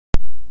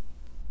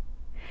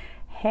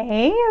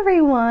Hey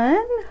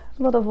everyone,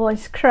 little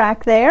voice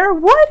crack there.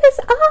 What is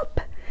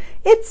up?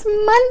 It's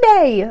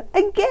Monday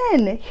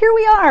again. Here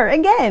we are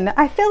again.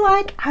 I feel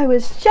like I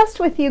was just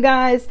with you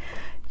guys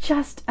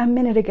just a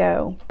minute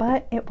ago,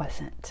 but it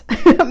wasn't.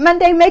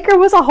 Monday Maker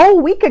was a whole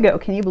week ago.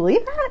 Can you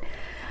believe that?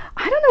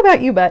 I don't know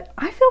about you, but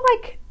I feel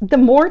like the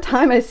more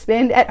time I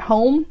spend at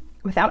home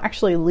without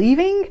actually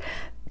leaving,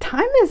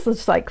 time is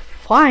just like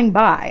flying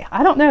by.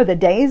 I don't know, the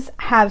days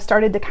have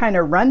started to kind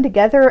of run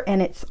together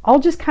and it's all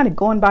just kind of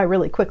going by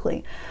really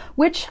quickly,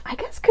 which I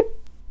guess could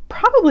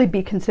probably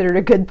be considered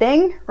a good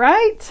thing,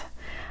 right?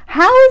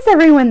 How is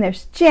everyone?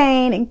 There's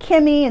Jane and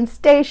Kimmy and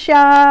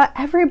Stacia,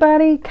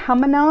 everybody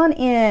coming on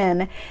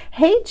in.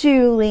 Hey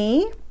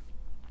Julie,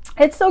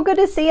 it's so good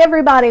to see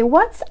everybody.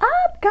 What's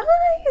up,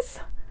 guys?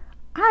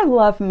 I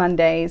love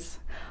Mondays.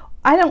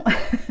 I don't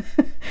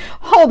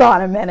hold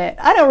on a minute.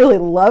 I don't really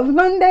love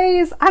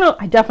Mondays.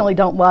 I definitely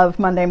don't love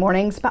Monday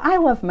mornings, but I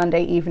love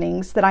Monday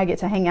evenings that I get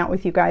to hang out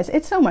with you guys.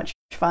 It's so much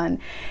fun.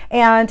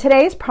 And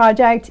today's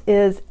project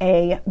is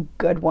a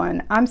good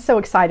one. I'm so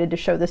excited to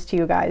show this to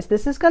you guys.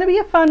 This is going to be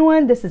a fun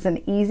one. This is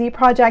an easy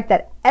project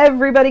that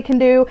everybody can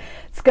do.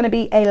 It's going to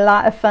be a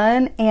lot of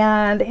fun,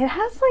 and it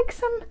has like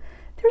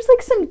there's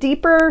like some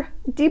deeper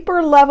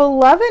level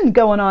loving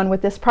going on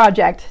with this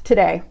project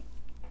today.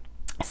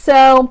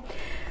 So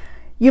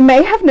you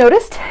may have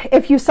noticed,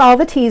 if you saw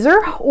the teaser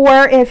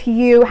or if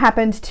you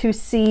happened to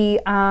see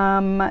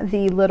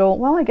the little,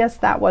 well, I guess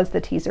that was the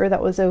teaser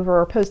that was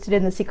posted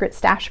in the Secret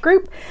Stash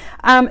group.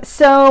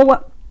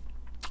 So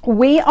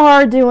we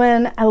are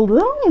doing a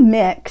little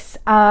mix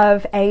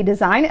of a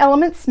Design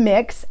Elements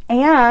mix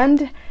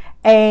and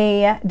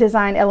a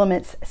Design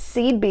Elements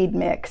seed bead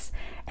mix.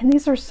 And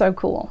these are so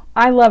cool.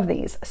 I love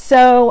these.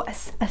 So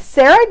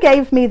Sarah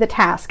gave me the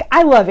task.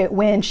 I love it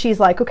when she's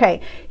like,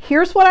 okay,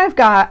 here's what I've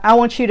got. I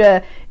want you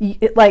to,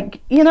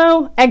 like, you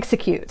know,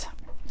 execute.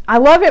 I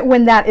love it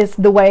when that is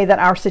the way that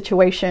our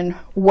situation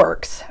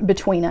works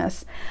between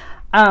us.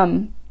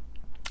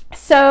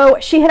 So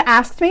she had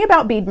asked me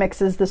about bead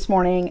mixes this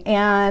morning,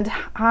 and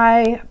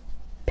I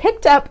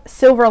picked up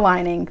Silver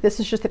Lining. This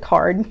is just a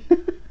card.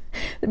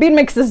 The bead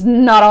mix is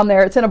not on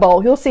there. It's in a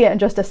bowl. You'll see it in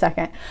just a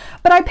second.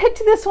 But I picked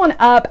this one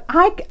up.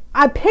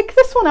 I pick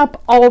this one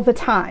up all the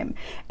time.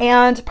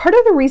 And part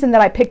of the reason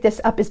that I picked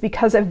this up is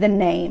because of the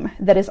name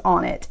that is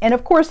on it. And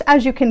of course,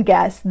 as you can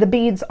guess, the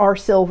beads are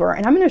silver.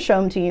 And I'm going to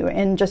show them to you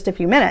in just a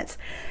few minutes.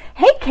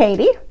 Hey,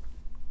 Katie.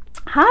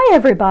 Hi,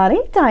 everybody.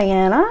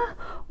 Diana.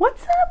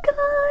 What's up,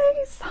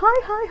 guys?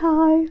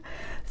 Hi.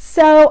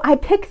 So I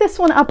pick this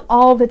one up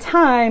all the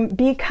time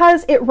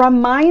because it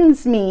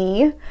reminds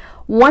me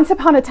once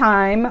upon a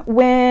time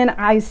when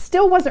I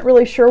still wasn't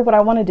really sure what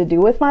I wanted to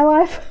do with my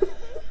life.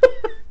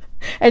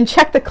 And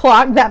check the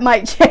clock, that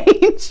might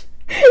change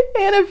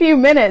in a few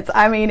minutes.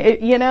 I mean,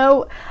 you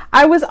know,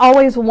 I was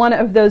always one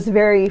of those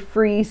very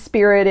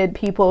free-spirited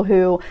people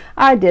who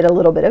I did a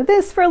little bit of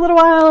this for a little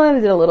while and I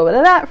did a little bit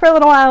of that for a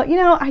little while. You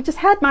know, I just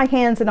had my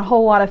hands in a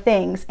whole lot of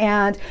things.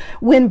 And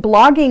when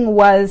blogging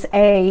was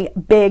a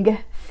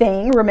big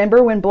thing,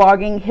 remember when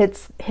blogging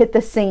hit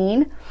the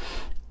scene?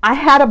 I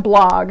had a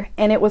blog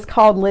and it was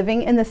called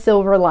Living in the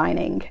Silver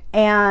Lining,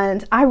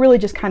 and I really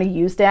just kind of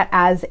used it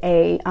as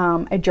a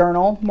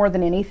journal more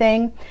than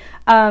anything.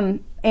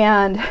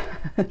 And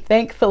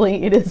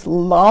thankfully it is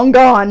long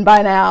gone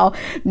by now.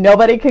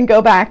 Nobody can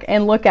go back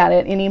and look at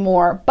it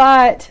anymore.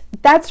 But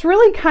that's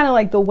really kind of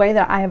like the way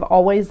that I have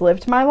always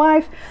lived my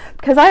life,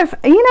 because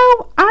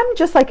I'm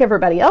just like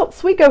everybody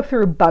else. We go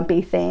through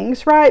bumpy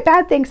things, right?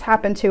 Bad things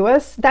happen to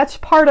us. That's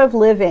part of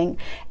living.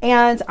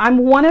 And I'm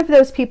one of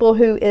those people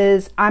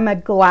I'm a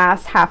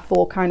glass half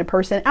full kind of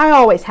person. I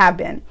always have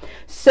been.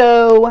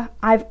 So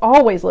I've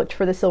always looked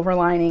for the silver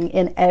lining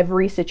in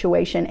every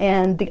situation.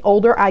 And the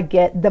older I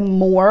get, the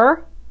more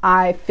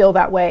I feel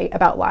that way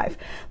about life.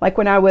 Like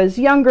when I was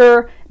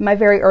younger, my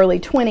very early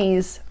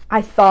 20s,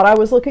 I thought I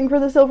was looking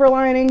for the silver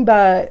lining,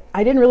 but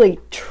I didn't really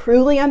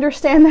truly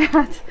understand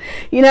that,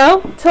 you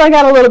know, till I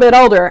got a little bit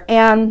older.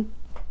 And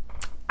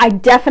I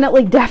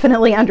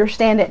definitely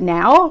understand it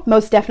now,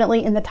 most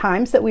definitely in the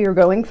times that we are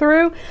going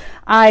through.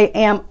 I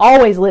am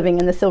always living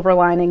in the silver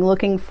lining,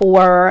 looking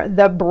for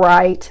the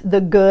bright, the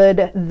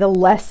good, the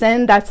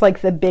lesson. That's like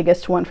the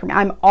biggest one for me.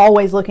 I'm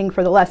always looking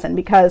for the lesson,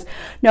 because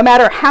no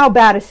matter how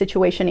bad a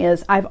situation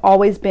is, I've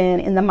always been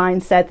in the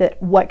mindset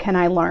that what can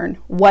I learn?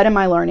 What am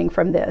I learning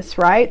from this,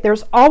 right?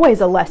 There's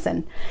always a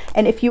lesson.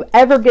 And if you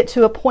ever get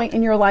to a point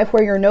in your life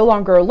where you're no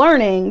longer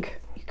learning,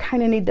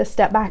 kind of need to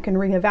step back and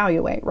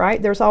reevaluate,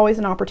 right? There's always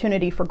an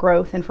opportunity for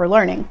growth and for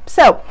learning.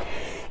 So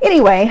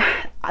anyway,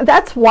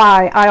 that's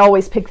why I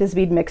always pick this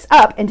bead mix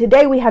up. And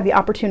today we have the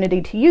opportunity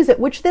to use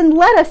it, which then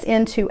led us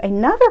into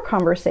another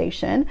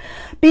conversation,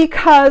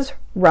 because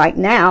right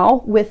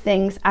now, with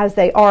things as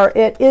they are,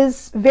 it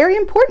is very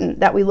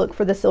important that we look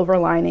for the silver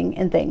lining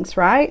in things,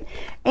 right?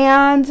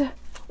 And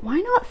why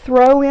not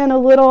throw in a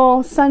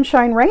little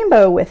sunshine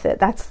rainbow with it?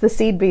 That's the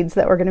seed beads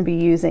that we're going to be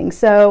using.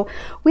 So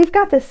we've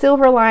got the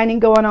silver lining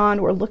going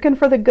on. We're looking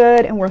for the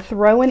good, and we're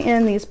throwing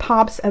in these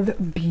pops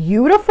of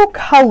beautiful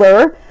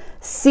color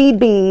seed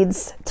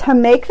beads to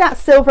make that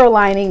silver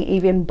lining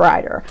even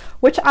brighter,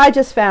 which I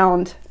just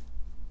found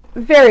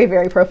very,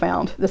 very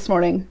profound this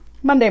morning.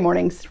 Monday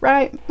mornings,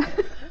 right?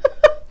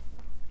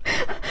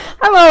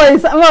 I'm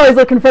always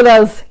looking for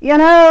those, you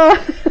know.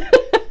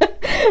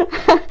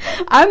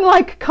 I'm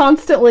like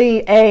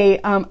constantly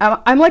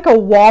I'm like a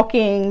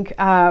walking,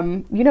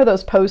 you know,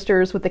 those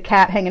posters with the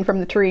cat hanging from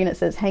the tree and it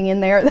says hang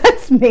in there.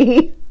 That's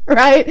me,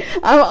 right?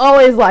 I'm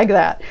always like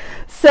that.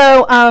 So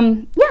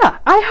yeah,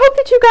 I hope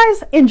that you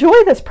guys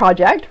enjoy this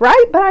project,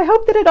 right? But I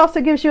hope that it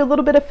also gives you a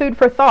little bit of food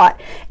for thought.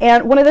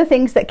 And one of the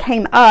things that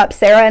came up,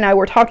 Sarah and I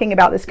were talking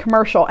about this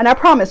commercial, and I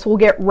promise we'll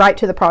get right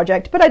to the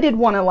project, but I did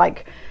want to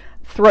like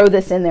throw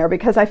this in there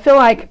because I feel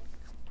like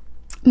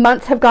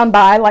months have gone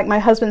by, like my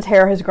husband's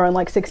hair has grown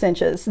like 6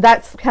 inches.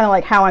 That's kind of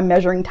like how I'm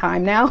measuring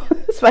time now.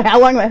 It's by how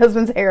long my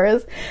husband's hair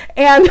is.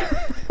 And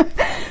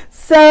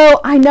so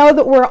I know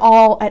that we're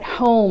all at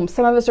home.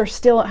 Some of us are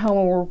still at home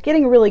and we're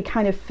getting really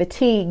kind of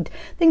fatigued.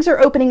 Things are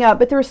opening up,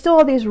 but there are still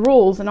all these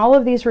rules and all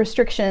of these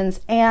restrictions.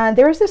 And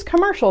there's this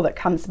commercial that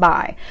comes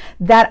by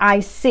that I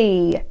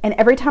see. And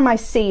every time I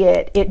see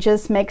it, it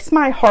just makes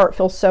my heart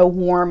feel so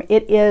warm.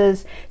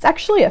 It's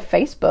actually a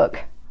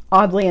Facebook.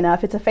 Oddly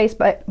enough, it's a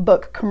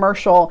Facebook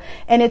commercial,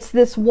 and it's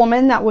this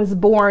woman that was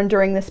born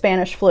during the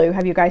Spanish flu.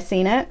 Have you guys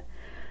seen it?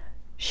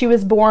 She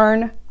was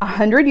born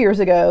 100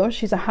 years ago.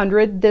 She's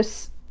 100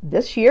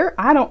 this year.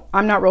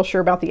 I'm not real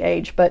sure about the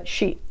age, but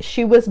she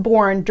was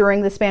born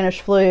during the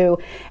Spanish flu,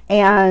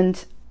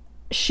 and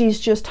she's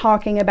just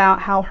talking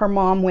about how her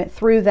mom went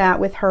through that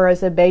with her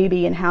as a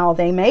baby and how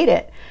they made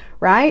it,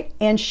 right?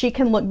 And she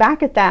can look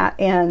back at that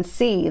and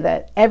see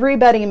that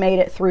everybody made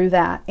it through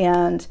that,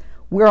 and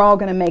we're all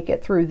going to make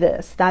it through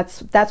this.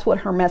 That's what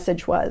her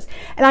message was.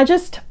 And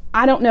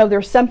I don't know,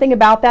 there's something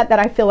about that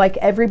I feel like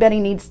everybody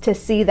needs to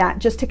see, that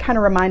just to kind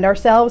of remind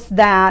ourselves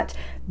that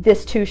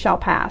this too shall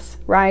pass,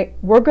 right?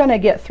 We're going to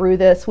get through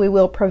this. We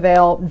will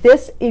prevail.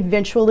 This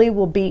eventually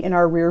will be in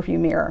our rearview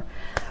mirror.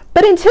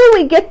 But until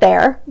we get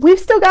there, we've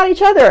still got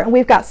each other.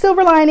 We've got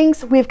silver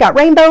linings, we've got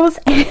rainbows,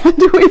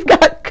 and we've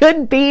got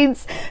good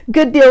beads,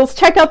 good deals.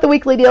 Check out the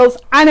weekly deals.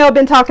 I know I've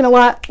been talking a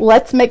lot.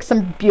 Let's make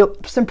some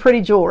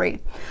pretty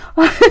jewelry.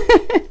 All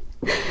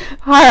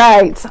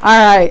right.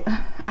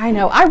 I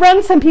know I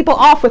run some people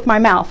off with my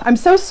mouth. I'm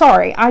so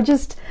sorry.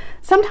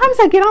 Sometimes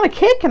I get on a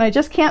kick and I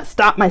just can't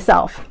stop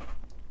myself.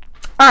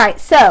 All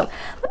right, so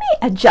let me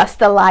adjust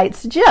the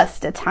lights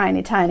just a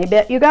tiny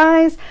bit, you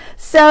guys.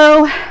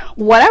 So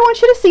what I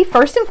want you to see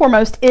first and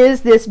foremost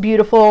is this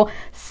beautiful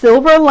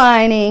silver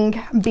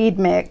lining bead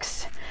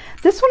mix.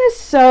 This one is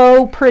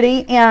so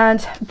pretty,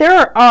 and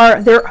there are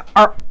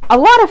a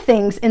lot of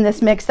things in this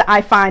mix that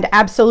I find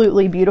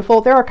absolutely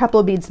beautiful. There are a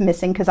couple of beads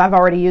missing because I've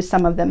already used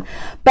some of them.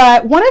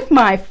 But one of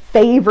my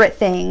favorite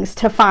things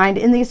to find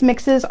in these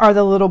mixes are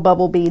the little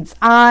bubble beads.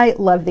 I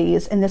love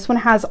these. And this one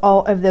has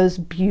all of those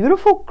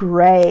beautiful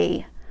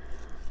gray,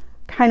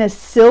 kind of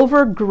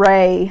silver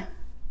gray,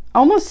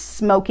 almost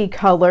smoky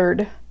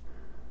colored.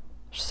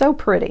 So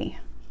pretty.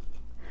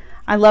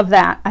 I love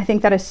that. I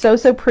think that is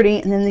so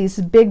pretty. And then these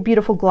big,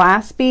 beautiful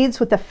glass beads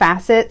with the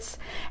facets,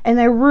 and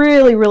they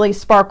really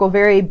sparkle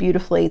very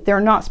beautifully.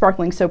 They're not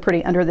sparkling so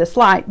pretty under this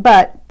light,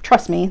 but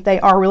trust me, they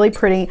are really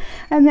pretty.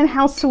 And then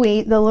how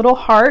sweet, the little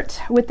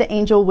heart with the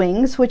angel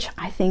wings, which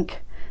I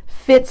think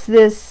fits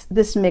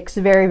this mix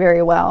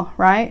very well,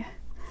 right?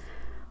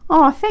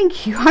 Oh,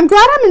 thank you. I'm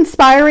glad I'm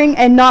inspiring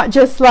and not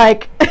just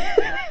like,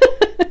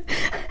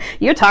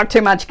 you talk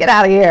too much, get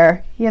out of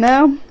here, you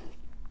know?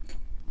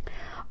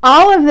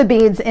 All of the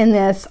beads in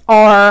this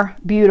are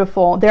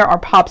beautiful. There are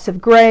pops of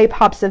gray,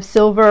 pops of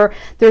silver.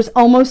 There's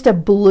almost a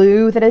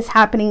blue that is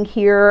happening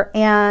here.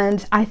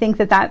 And I think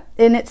that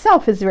in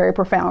itself is very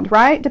profound,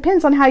 right?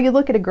 Depends on how you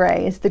look at a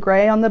gray. Is the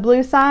gray on the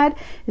blue side?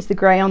 Is the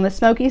gray on the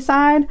smoky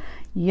side?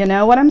 You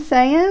know what I'm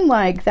saying?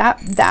 Like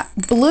that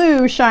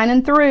blue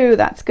shining through.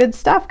 That's good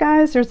stuff,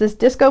 guys. There's this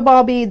disco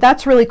ball bead.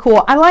 That's really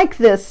cool. I like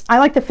this. I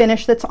like the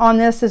finish that's on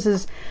this. This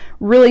is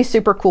really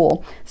super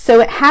cool.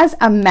 So it has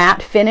a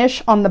matte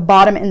finish on the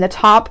bottom and the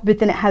top, but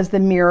then it has the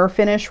mirror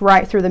finish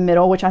right through the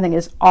middle, which I think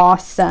is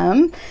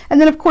awesome. And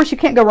then of course you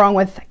can't go wrong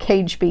with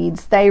cage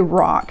beads. They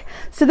rock.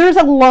 So there's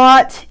a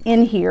lot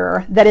in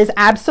here that is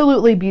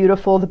absolutely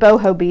beautiful. The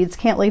boho beads,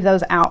 can't leave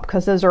those out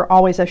because those are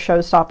always a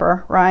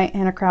showstopper, right?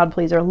 And a crowd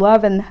pleaser.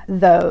 Loving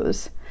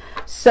those.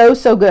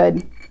 So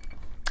good.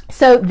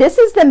 So this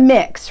is the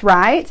mix,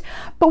 right?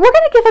 But we're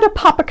going to give it a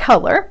pop of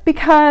color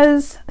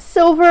because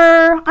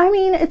silver, I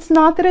mean, it's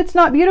not that it's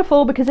not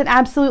beautiful, because it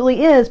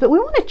absolutely is, but we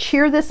want to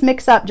cheer this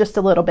mix up just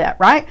a little bit,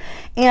 right?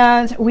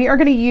 And we are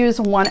going to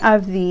use one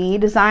of the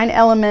Design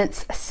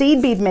Elements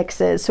seed bead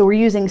mixes. So we're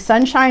using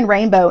Sunshine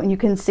Rainbow, and you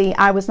can see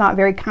I was not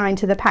very kind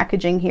to the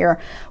packaging here,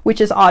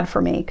 which is odd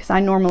for me because I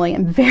normally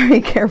am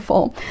very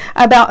careful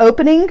about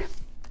opening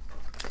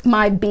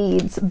my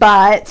beads,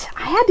 but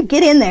I had to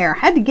get in there,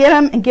 had to get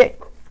them and get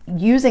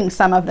using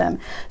some of them.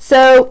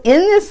 So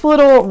in this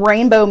little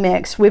rainbow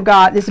mix, we've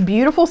got this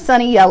beautiful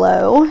sunny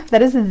yellow.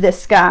 That is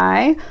this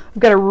guy. We've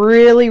got a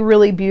really,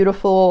 really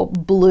beautiful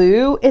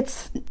blue.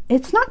 It's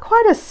not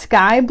quite a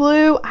sky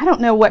blue. I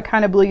don't know what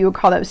kind of blue you would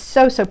call that. It's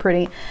so, so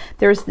pretty.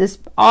 There's this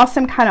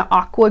awesome kind of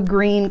aqua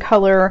green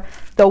color.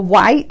 The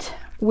white,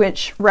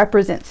 which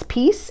represents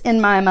peace in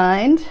my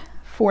mind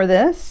for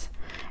this.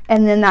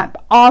 And then that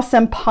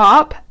awesome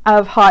pop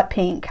of hot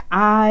pink.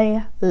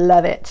 I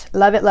love it.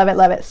 Love it, love it,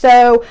 love it.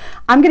 So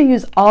I'm going to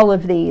use all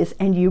of these,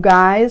 and you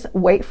guys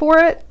wait for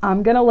it.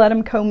 I'm going to let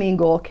them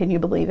commingle. Can you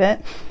believe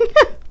it?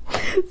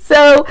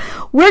 So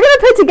we're going to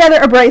put together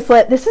a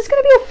bracelet. This is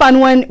going to be a fun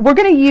one. We're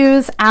going to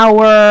use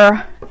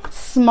our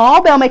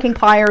small bell making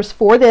pliers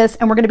for this,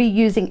 and we're going to be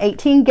using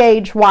 18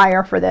 gauge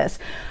wire for this.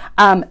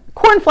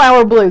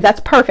 Cornflower blue,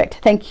 that's perfect.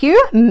 Thank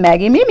you,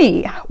 Maggie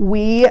Mimi.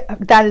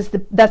 That's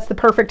the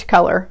perfect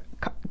color.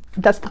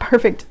 That's the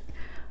perfect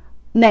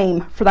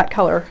name for that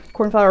color,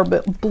 cornflower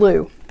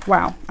blue.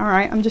 Wow. All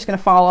right, I'm just going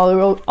to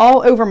fall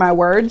all over my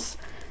words.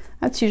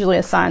 That's usually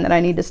a sign that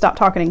I need to stop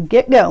talking and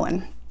get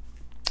going.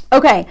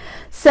 Okay,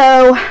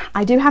 so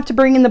I do have to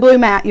bring in the blue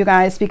mat, you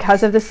guys,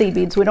 because of the seed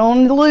beads. We don't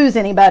want to lose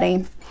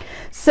anybody.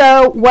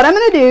 So what I'm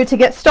going to do to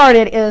get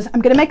started is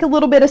I'm going to make a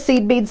little bit of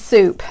seed bead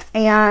soup,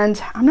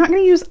 and I'm not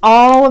going to use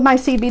all of my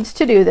seed beads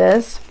to do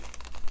this.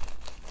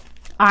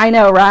 I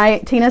know,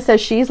 right? Tina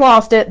says she's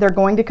lost it. They're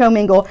going to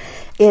commingle.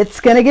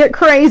 It's going to get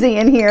crazy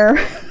in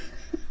here.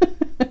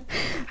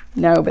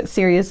 No, but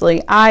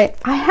seriously, I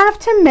have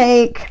to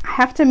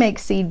make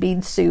seed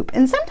bead soup,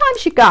 and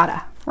sometimes you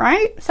gotta,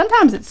 right?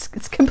 Sometimes it's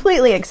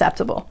completely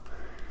acceptable.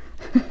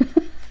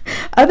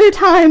 Other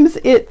times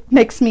it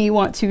makes me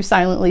want to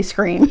silently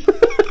scream.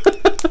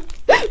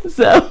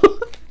 So,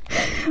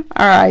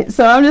 all right,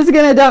 so I'm just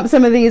gonna dump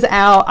some of these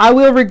out. I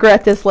will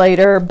regret this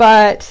later,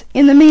 but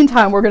in the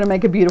meantime, we're gonna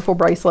make a beautiful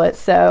bracelet,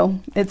 so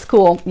it's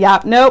cool.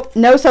 Yeah, nope,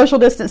 no social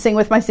distancing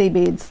with my seed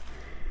beads,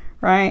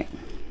 right?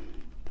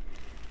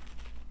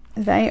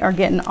 They are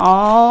getting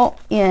all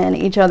in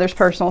each other's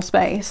personal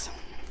space.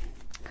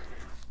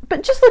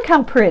 But just look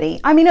how pretty.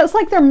 I mean, it's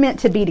like they're meant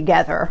to be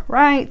together,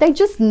 right? They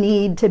just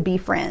need to be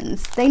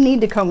friends. They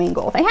need to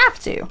commingle. They have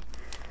to.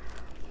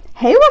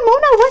 Hey,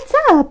 Ramona, what's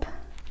up?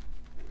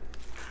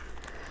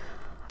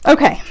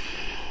 Okay,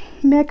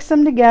 mix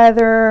them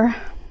together.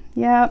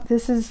 Yeah,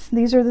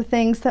 these are the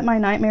things that my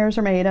nightmares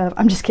are made of.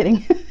 I'm just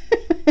kidding.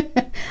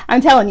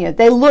 I'm telling you,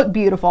 they look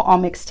beautiful all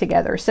mixed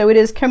together. So it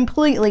is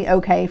completely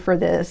okay for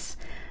this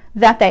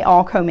that they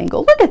all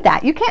commingle. Look at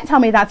that. You can't tell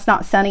me that's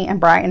not sunny and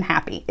bright and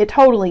happy. It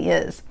totally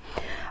is.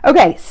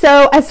 Okay,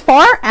 so as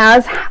far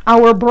as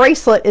our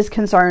bracelet is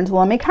concerned,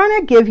 let me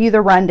kind of give you the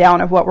rundown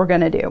of what we're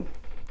going to do.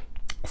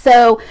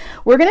 So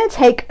we're going to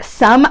take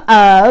some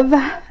of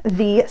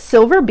the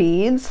silver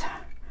beads.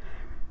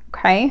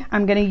 Okay,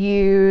 I'm going to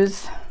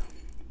use,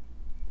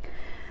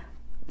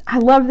 I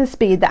love this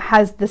bead that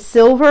has the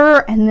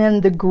silver and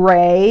then the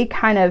gray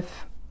kind of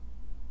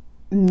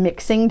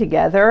mixing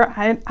together.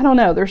 I don't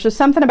know, there's just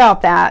something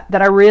about that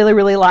I really,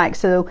 really like.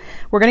 So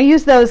we're going to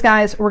use those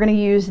guys. We're going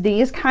to use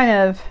these kind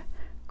of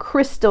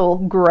crystal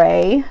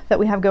gray that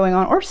we have going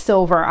on, or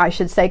silver I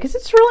should say, because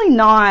it's really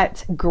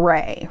not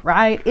gray,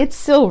 right? It's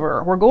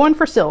silver. We're going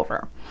for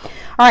silver.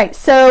 All right,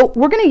 so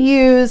we're going to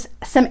use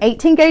some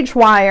 18 gauge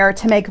wire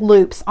to make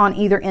loops on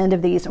either end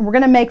of these, and we're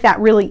going to make that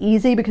really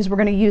easy because we're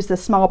going to use the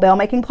small bell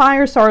making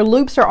pliers, so our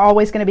loops are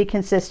always going to be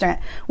consistent,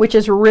 which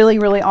is really,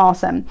 really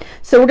awesome.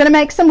 So we're going to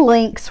make some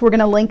links. We're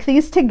going to link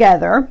these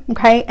together,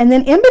 okay? And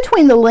then in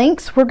between the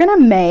links, we're going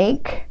to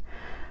make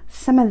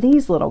some of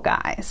these little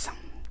guys.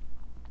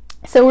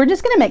 So we're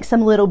just going to make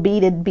some little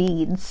beaded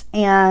beads,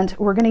 and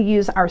we're going to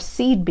use our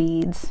seed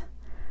beads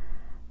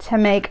to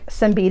make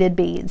some beaded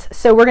beads.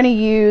 So we're going to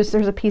use,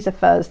 there's a piece of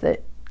fuzz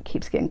that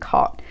keeps getting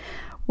caught.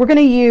 We're going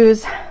to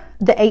use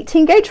the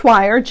 18 gauge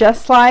wire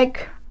just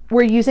like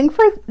we're using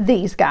for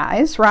these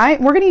guys, right?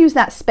 We're going to use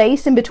that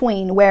space in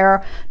between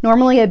where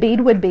normally a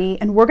bead would be,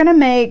 and we're going to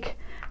make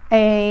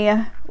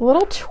a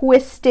little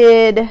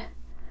twisted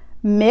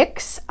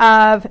mix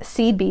of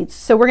seed beads.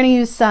 So we're going to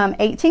use some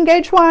 18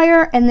 gauge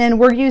wire, and then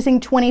we're using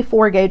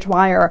 24 gauge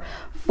wire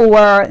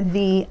for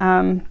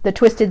the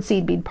twisted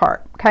seed bead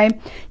part. Okay,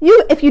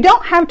 if you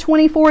don't have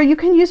 24, you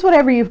can use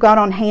whatever you've got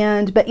on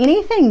hand, but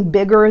anything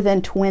bigger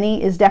than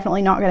 20 is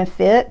definitely not going to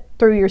fit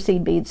through your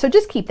seed beads, so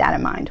just keep that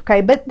in mind.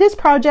 Okay, but this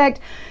project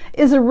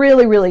is a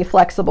really, really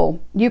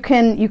flexible. You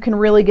can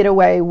really get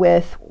away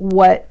with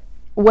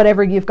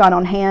whatever you've got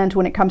on hand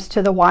when it comes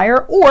to the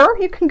wire, or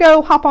you can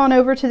go hop on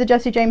over to the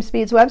Jessie James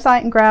Beads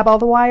website and grab all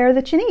the wire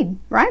that you need,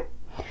 right?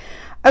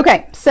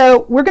 Okay,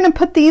 so we're going to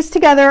put these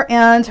together,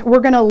 and we're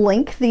going to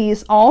link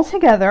these all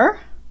together.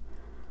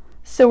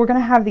 So we're going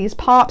to have these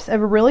pops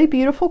of a really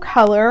beautiful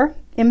color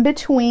in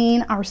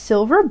between our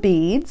silver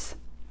beads.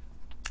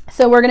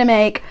 So we're going to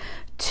make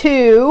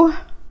two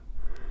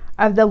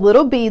of the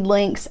little bead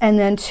links and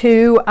then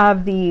 2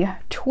 of the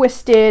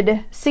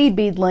twisted seed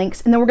bead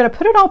links, and then we're going to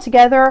put it all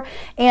together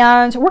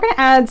and we're going to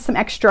add some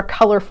extra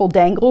colorful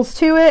dangles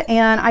to it.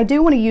 And I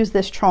do want to use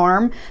this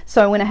charm,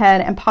 so I went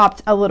ahead and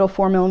popped a little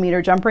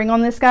 4mm jump ring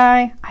on this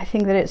guy. I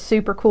think that it's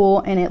super cool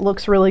and it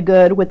looks really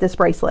good with this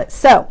bracelet.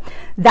 So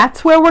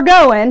that's where we're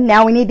going.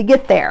 Now we need to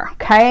get there.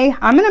 Okay,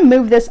 I'm going to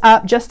move this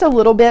up just a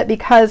little bit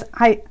because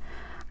I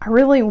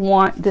really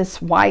want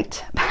this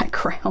white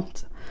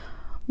background.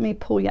 Let me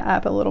pull you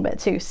up a little bit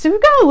too. So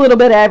we've got a little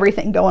bit of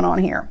everything going on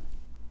here.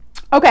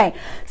 Okay,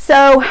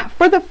 so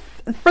for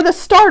the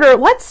starter,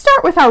 let's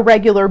start with our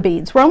regular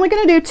beads. We're only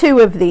going to do 2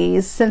 of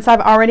these since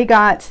I've already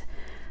got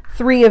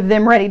 3 of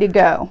them ready to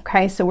go.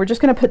 Okay, so we're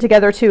just going to put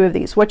together 2 of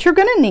these. What you're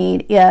going to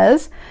need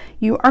is,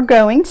 you are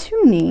going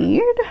to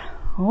need,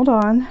 hold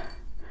on, you're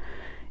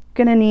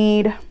going to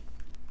need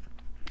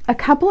a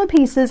couple of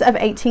pieces of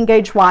 18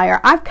 gauge wire.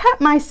 I've cut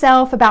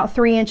myself about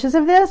 3 inches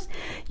of this.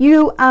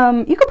 You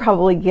could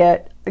probably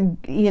get,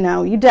 you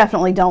know, you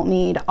definitely don't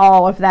need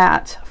all of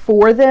that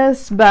for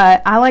this,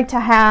 but I like to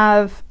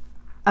have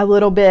a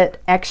little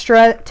bit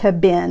extra to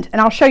bend,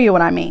 and I'll show you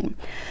what I mean.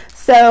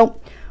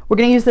 So we're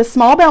going to use the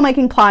small bell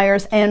making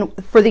pliers, and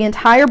for the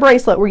entire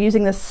bracelet we're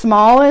using the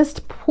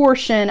smallest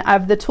portion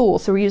of the tool.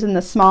 So we're using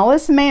the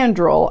smallest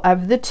mandrel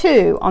of the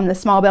 2 on the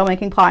small bell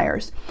making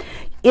pliers.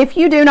 If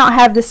you do not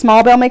have the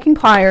small bell making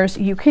pliers,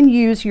 you can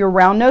use your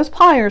round nose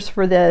pliers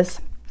for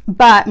this,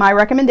 but my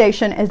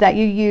recommendation is that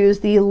you use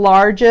the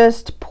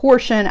largest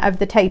portion of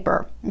the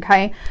taper,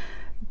 okay,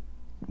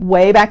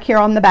 way back here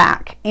on the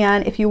back.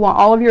 And if you want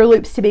all of your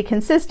loops to be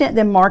consistent,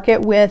 then mark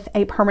it with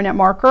a permanent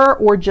marker,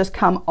 or just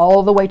come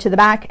all the way to the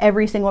back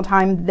every single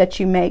time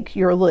that you make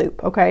your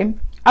loop, okay?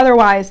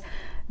 Otherwise,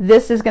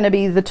 this is going to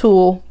be the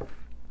tool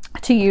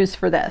to use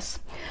for this.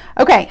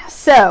 Okay,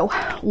 so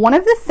one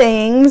of the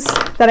things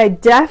that I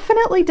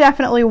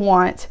definitely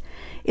want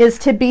is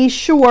to be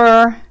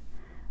sure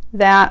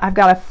that I've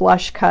got a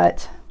flush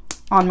cut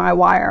on my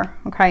wire,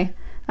 okay?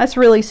 That's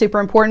really super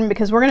important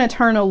because we're going to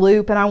turn a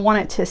loop and I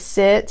want it to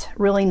sit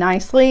really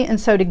nicely. And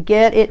so to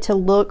get it to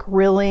look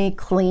really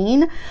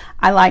clean,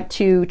 I like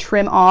to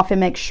trim off and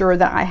make sure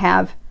that I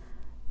have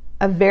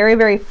a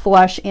very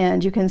flush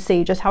end. You can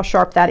see just how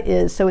sharp that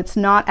is. So it's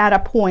not at a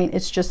point,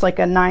 it's just like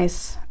a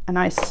nice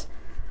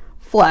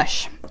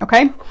flush.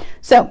 Okay,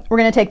 so we're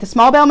going to take the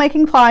small bell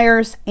making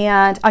pliers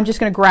and I'm just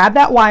going to grab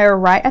that wire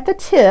right at the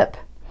tip,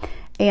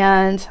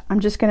 and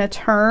I'm just going to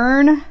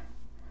turn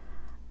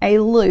a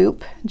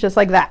loop just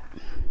like that.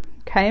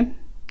 Okay,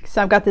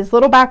 so I've got this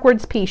little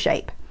backwards P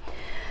shape.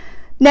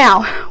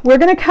 Now we're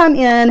going to come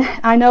in,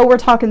 I know we're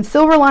talking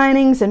silver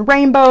linings and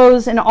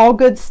rainbows and all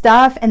good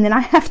stuff, and then I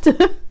have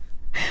to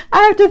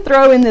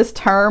throw in this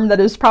term that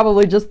is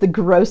probably just the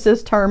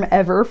grossest term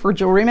ever for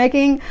jewelry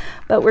making,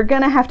 but we're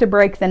going to have to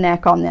break the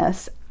neck on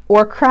this,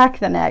 or crack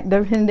the neck,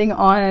 depending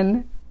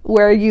on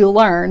where you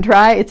learned,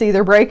 right? It's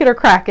either break it or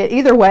crack it.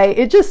 Either way,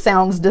 it just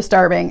sounds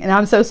disturbing, and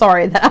I'm so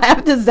sorry that I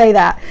have to say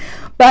that.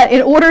 But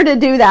in order to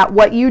do that,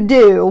 what you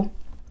do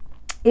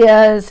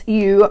is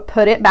you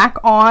put it back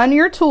on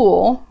your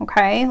tool,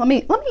 okay? Let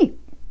me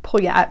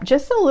pull you up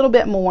just a little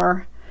bit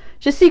more,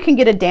 just so you can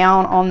get a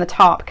down on the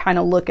top kind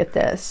of look at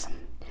this.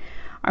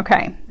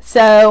 Okay,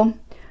 so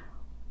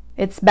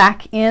it's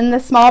back in the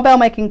small bell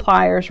making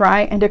pliers,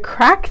 right? And to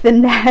crack the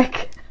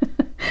neck,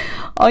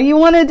 all you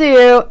want to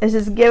do is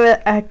just give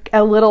it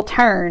a little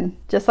turn,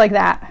 just like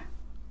that.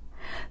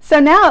 So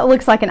now it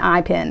looks like an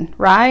eye pin,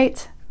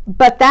 right?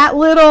 But that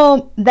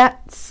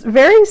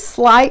very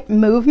slight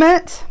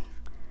movement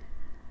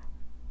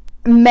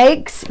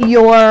makes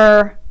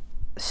your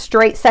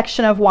straight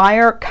section of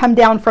wire come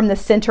down from the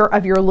center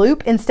of your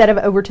loop instead of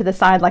over to the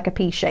side like a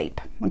P shape,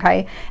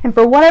 okay? And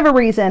for whatever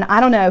reason, I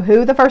don't know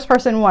who the first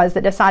person was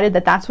that decided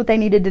that that's what they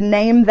needed to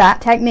name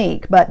that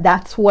technique, but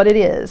that's what it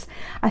is.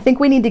 I think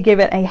we need to give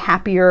it a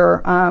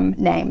happier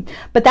name,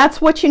 but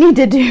that's what you need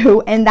to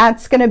do, and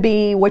that's going to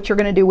be what you're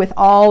going to do with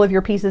all of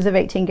your pieces of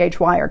 18 gauge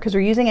wire, because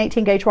we're using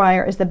 18 gauge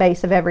wire as the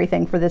base of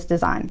everything for this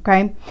design,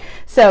 okay?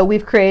 So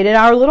we've created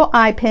our little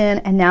eye pin,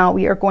 and now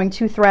we are going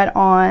to thread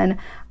on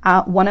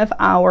one of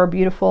our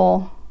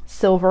beautiful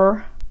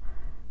silver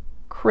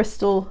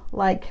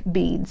crystal-like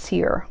beads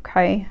here,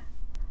 okay?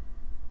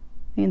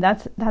 I mean,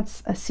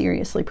 that's a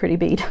seriously pretty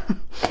bead.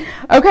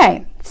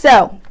 Okay,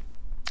 so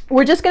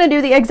we're just going to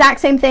do the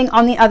exact same thing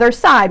on the other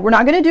side. We're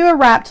not going to do a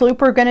wrapped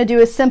loop. We're going to do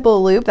a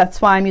simple loop.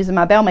 That's why I'm using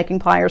my bell making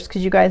pliers,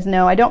 because you guys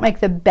know I don't make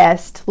the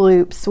best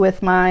loops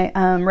with my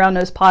round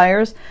nose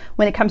pliers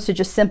when it comes to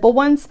just simple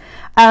ones.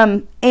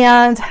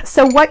 And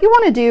so what you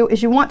want to do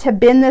is you want to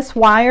bend this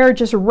wire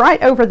just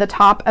right over the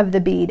top of the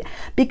bead.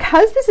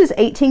 Because this is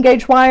 18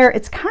 gauge wire,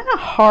 it's kind of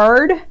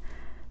hard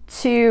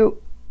to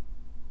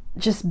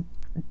just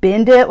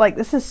bend it. Like,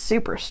 this is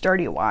super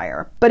sturdy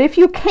wire, but if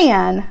you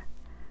can,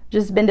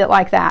 just bend it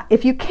like that.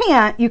 If you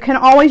can't, you can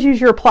always use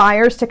your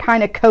pliers to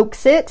kind of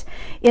coax it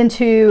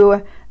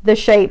into the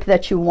shape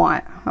that you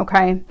want,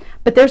 okay?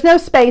 But there's no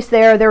space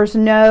there. There's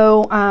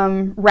no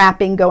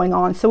wrapping going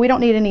on, so we don't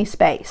need any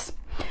space.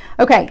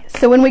 Okay,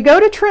 so when we go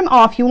to trim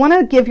off, you want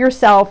to give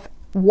yourself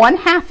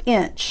 1/2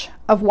 inch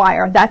of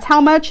wire. That's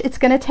how much it's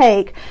going to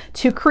take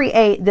to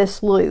create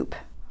this loop.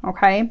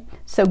 Okay,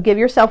 so give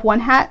yourself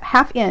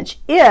 1/2 inch.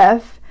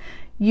 If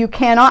you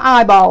cannot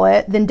eyeball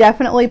it, then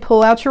definitely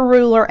pull out your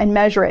ruler and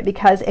measure it,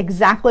 because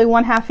exactly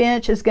 1/2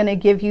 inch is going to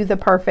give you the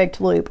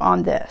perfect loop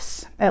on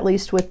this, at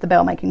least with the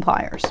bell making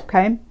pliers.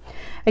 Okay,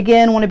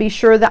 again, want to be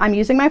sure that I'm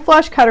using my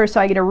flush cutter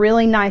so I get a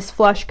really nice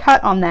flush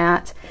cut on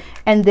that,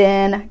 and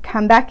then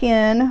come back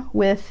in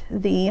with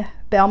the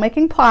bell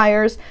making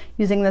pliers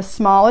using the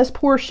smallest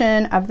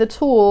portion of the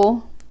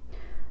tool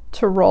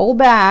to roll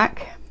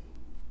back.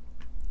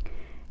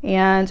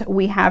 And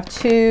we have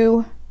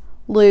 2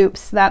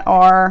 loops that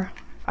are,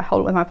 if I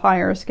hold it with my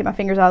pliers, get my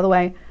fingers out of the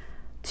way,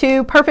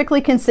 2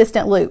 perfectly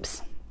consistent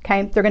loops.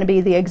 Okay, they're going to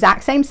be the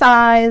exact same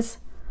size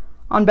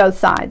on both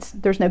sides.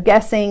 There's no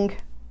guessing,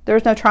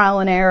 there's no trial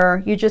and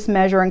error. You just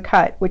measure and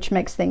cut, which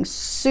makes things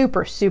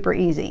super, super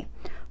easy.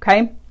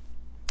 Okay,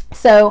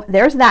 so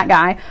there's that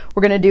guy.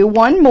 We're going to do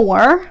one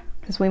more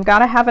because we've got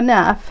to have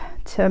enough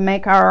to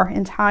make our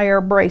entire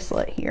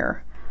bracelet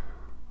here.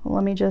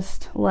 Let me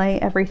just lay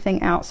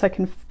everything out so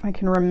I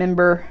can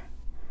remember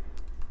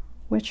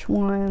which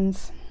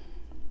ones.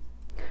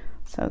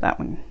 So that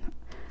one,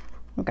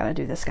 we've got to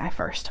do this guy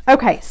first.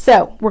 Okay,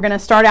 so we're going to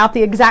start out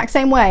the exact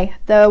same way.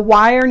 The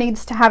wire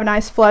needs to have a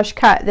nice flush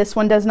cut. This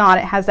one does not.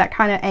 It has that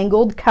kind of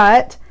angled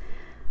cut.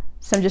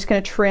 So I'm just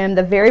going to trim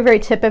the very, very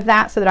tip of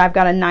that so that I've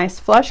got a nice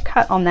flush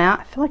cut on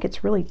that. I feel like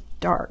it's really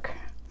dark.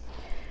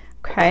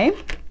 Okay.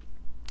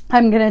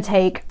 I'm going to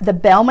take the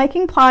bell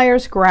making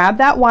pliers, grab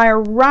that wire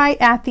right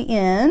at the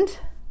end,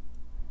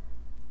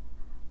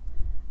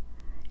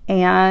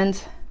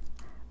 and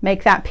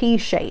make that P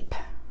shape,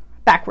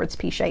 backwards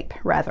P shape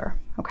rather.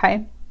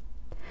 Okay.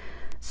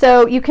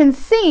 So you can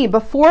see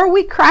before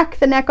we crack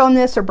the neck on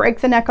this or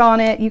break the neck on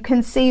it, you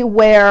can see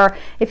where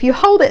if you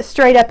hold it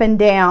straight up and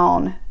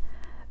down,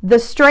 the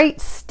straight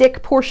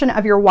stick portion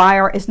of your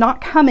wire is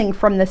not coming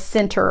from the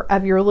center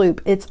of your loop.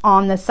 It's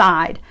on the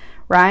side,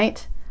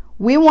 right?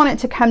 We want it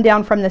to come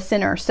down from the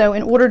center. So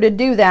in order to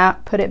do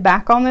that, put it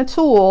back on the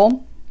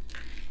tool.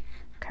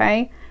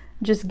 Okay,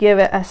 just give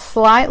it a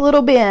slight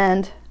little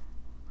bend.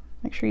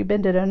 Make sure you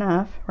bend it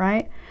enough,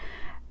 right?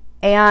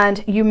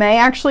 And you may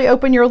actually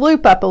open your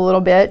loop up a little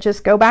bit.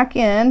 Just go back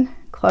in,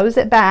 close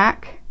it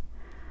back.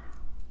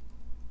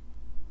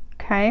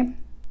 Okay,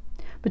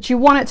 but you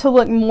want it to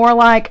look more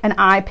like an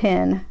eye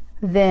pin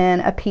than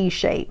a P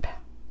shape.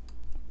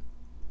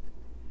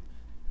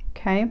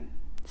 Okay.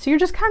 So you're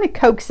just kind of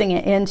coaxing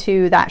it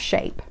into that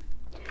shape.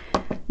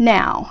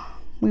 Now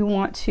we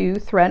want to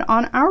thread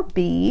on our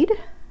bead.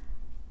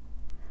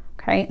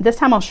 Okay, this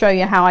time I'll show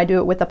you how I do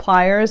it with the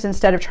pliers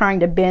instead of trying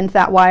to bend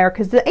that wire,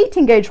 because the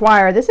 18 gauge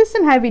wire, this is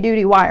some heavy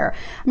duty wire.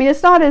 I mean,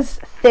 it's not as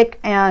thick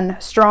and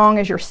strong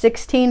as your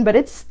 16, but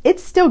it's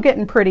still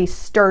getting pretty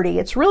sturdy.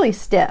 It's really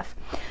stiff.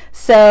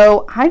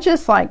 So I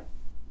just like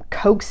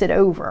coax it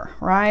over,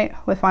 right,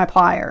 with my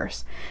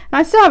pliers. And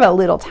I still have a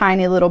little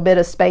tiny little bit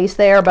of space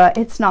there, but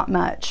it's not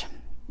much.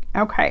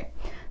 Okay,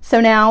 so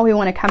now we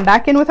want to come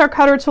back in with our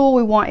cutter tool.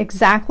 We want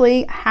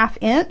exactly 1/2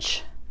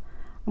 inch.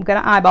 I'm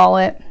going to eyeball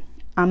it.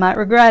 I might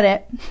regret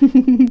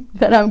it,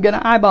 but I'm going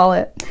to eyeball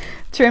it.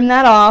 Trim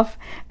that off,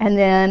 and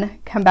then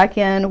come back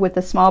in with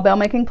the small bell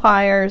making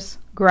pliers,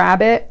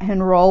 grab it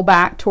and roll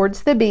back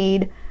towards the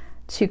bead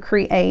to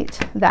create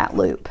that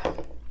loop.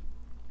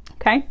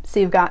 Okay, so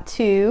you've got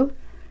 2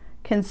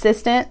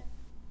 consistent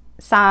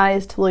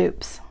sized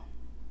loops.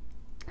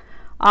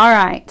 All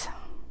right,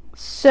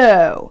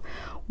 so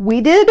we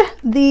did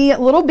the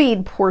little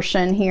bead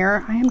portion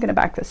here. I am going to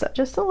back this up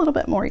just a little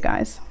bit more, you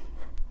guys.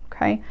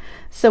 Okay,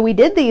 so we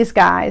did these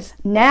guys.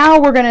 Now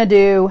we're going to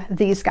do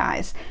these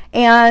guys,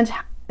 and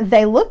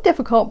they look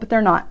difficult, but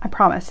they're not. I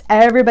promise.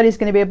 Everybody's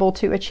going to be able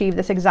to achieve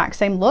this exact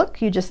same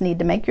look. You just need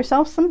to make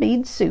yourself some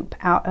bead soup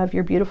out of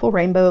your beautiful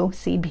rainbow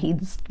seed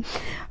beads.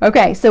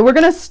 Okay, so we're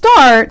going to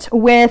start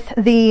with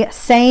the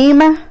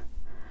same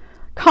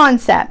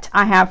concept.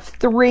 I have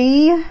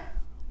 3,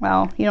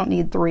 well, you don't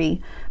need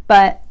 3,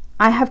 but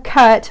I have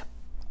cut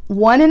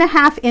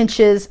 1.5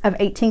 inches of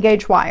 18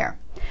 gauge wire.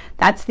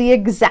 That's the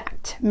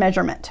exact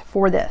measurement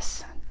for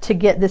this. To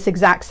get this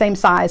exact same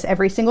size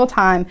every single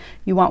time,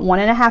 you want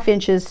 1.5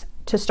 inches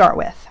to start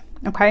with.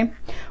 Okay,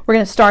 we're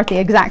going to start the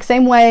exact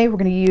same way. We're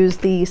going to use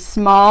the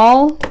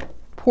small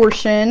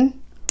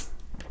portion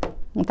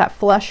with that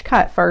flush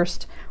cut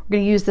first. We're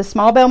going to use the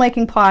small bell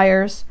making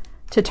pliers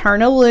to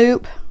turn a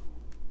loop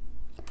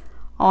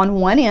on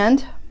one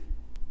end.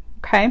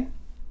 Okay,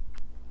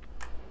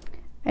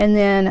 and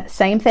then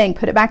same thing,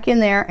 put it back in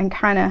there and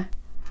kind of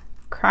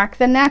crack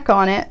the neck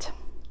on it.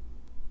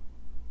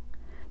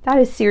 That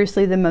is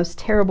seriously the most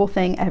terrible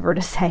thing ever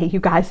to say,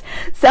 you guys.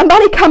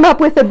 Somebody come up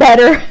with a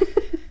better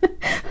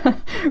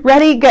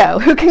ready, go.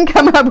 Who can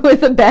come up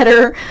with a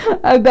better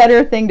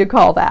thing to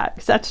call that?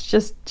 'Cause that's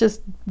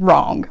just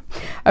wrong.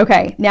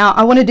 Okay, now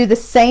I want to do the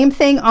same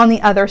thing on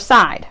the other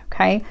side.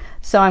 Okay,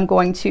 so I'm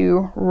going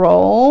to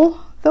roll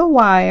the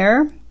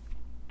wire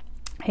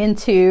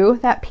into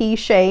that P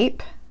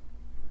shape.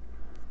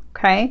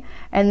 okay?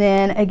 And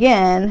then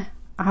again,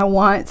 I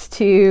want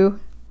to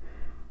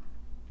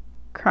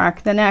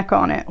crack the neck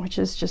on it, which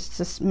is just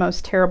the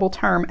most terrible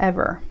term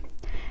ever.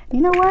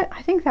 You know what?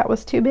 I think that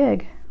was too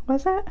big.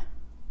 Was it?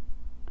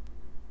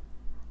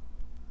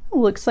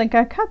 Looks like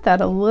I cut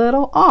that a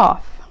little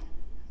off.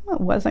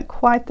 It wasn't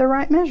quite the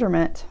right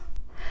measurement.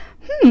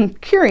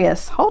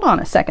 Curious. Hold on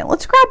a second.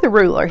 Let's grab the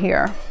ruler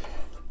here,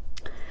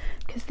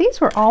 because these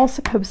were all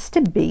supposed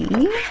to be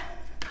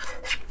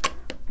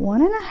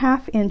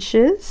 1.5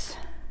 inches.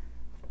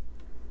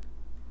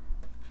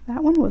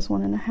 That one was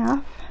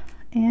 1.5,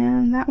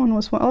 and that one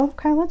was 1.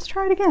 Okay, let's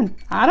try it again.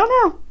 I don't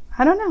know.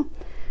 I don't know.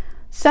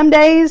 Some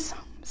days,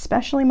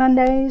 especially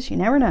Mondays, you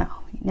never know.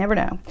 You never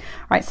know.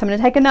 All right, so I'm going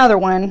to take another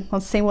one.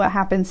 Let's see what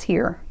happens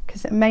here,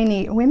 because we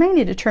may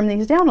need to trim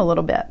these down a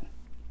little bit.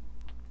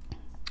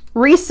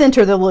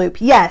 Recenter the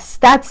loop. Yes,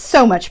 that's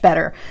so much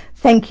better.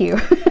 Thank you.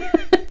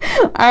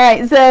 All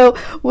right, so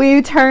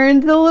we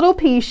turned the little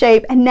P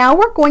shape, and now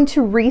we're going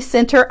to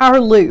recenter our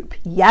loop.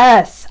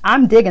 Yes,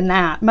 I'm digging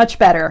that. Much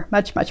better,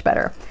 much, much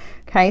better.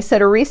 Okay, so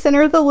to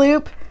recenter the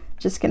loop,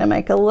 just going to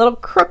make a little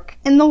crook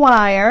in the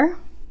wire.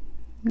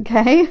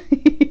 Okay.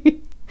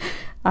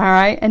 All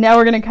right, and now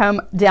we're going to come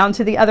down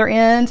to the other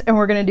end, and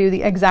we're going to do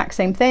the exact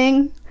same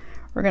thing.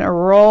 We're going to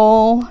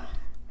roll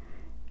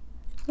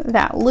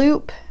that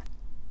loop,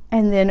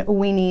 and then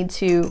we need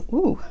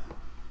to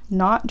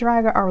not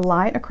drag our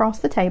light across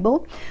the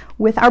table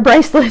with our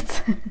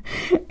bracelets.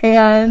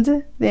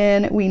 And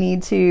then we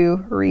need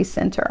to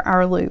recenter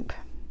our loop.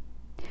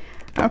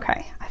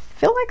 Okay, I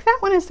feel like that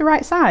one is the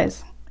right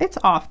size. It's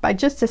off by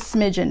just a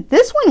smidgen.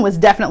 This one was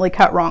definitely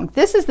cut wrong.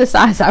 This is the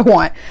size I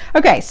want.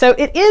 Okay, so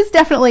it is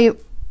definitely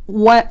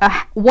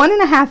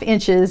 1.5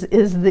 inches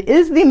is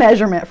the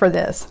measurement for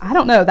this. I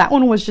don't know, that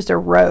one was just a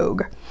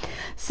rogue.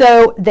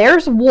 So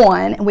there's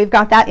one, and we've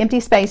got that empty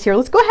space here.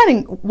 Let's go ahead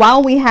and,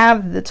 while we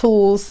have the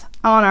tools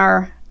on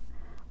our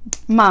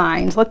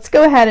mind, let's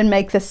go ahead and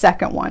make the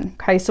second one.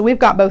 Okay, so we've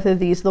got both of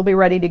these. They'll be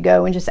ready to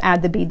go, and just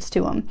add the beads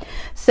to them.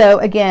 So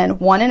again,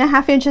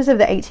 1.5 inches of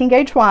the 18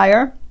 gauge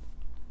wire,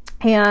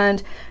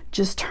 and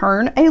just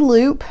turn a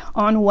loop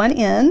on one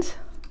end.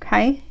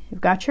 Okay, you've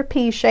got your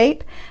P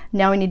shape.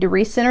 Now we need to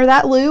recenter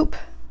that loop.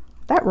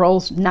 That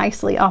rolls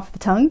nicely off the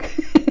tongue.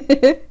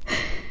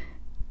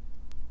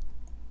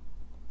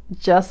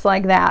 Just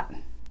like that.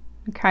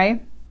 Okay,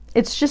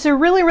 it's just a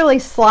really, really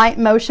slight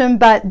motion,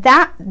 but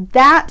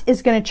that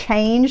is going to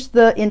change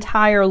the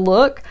entire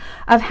look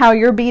of how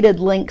your beaded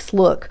links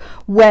look,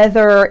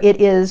 whether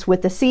it is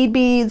with the seed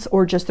beads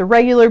or just the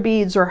regular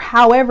beads, or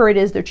however it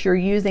is that you're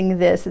using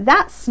this.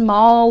 That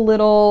small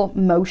little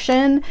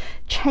motion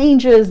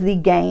changes the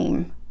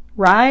game,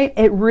 right?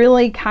 It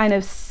really kind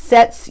of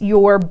sets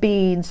your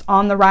beads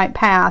on the right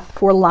path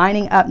for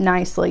lining up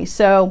nicely.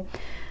 So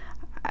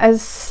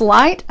as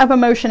slight of a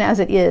motion as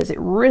it is, it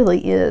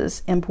really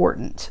is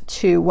important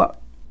to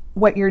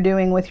what you're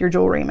doing with your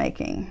jewelry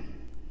making.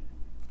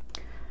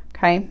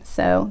 Okay,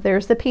 so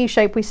there's the P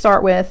shape we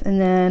start with, and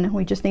then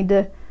we just need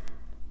to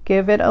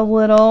give it a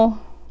little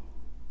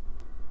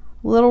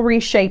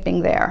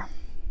reshaping there.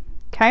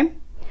 Okay,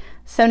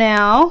 so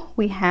now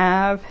we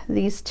have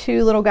these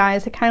two little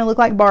guys that kind of look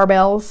like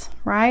barbells,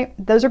 right?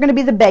 Those are going to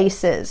be the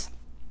bases.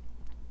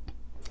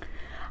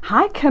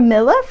 Hi,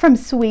 Camilla from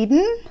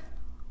Sweden.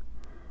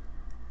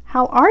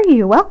 How are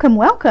you? Welcome,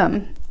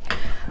 welcome.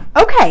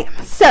 Okay,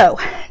 so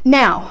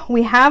now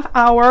we have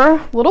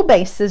our little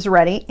bases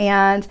ready,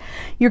 and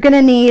you're going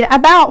to need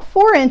about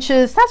 4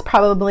 inches. That's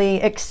probably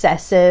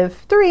excessive.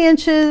 3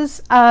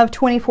 inches of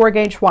 24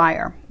 gauge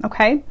wire.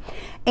 Okay,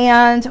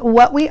 and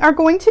what we are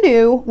going to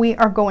do, we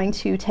are going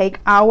to take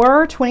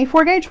our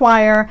 24 gauge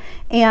wire,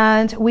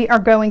 and we are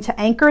going to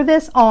anchor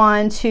this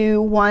on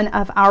to one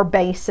of our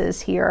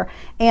bases here.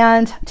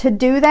 And to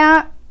do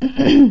that,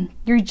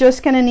 you're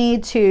just going to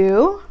need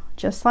to,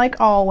 just like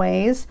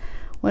always,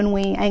 when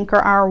we anchor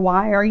our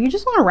wire, you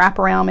just want to wrap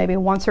around maybe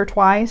once or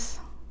twice.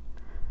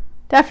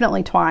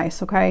 Definitely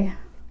twice, okay?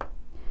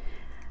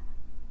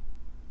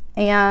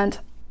 And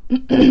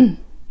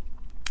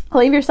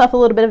leave yourself a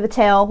little bit of a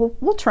tail.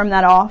 We'll trim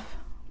that off,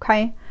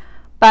 okay?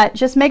 But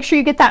just make sure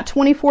you get that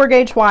 24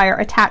 gauge wire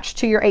attached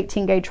to your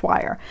 18 gauge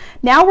wire.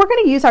 Now we're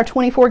going to use our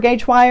 24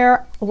 gauge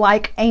wire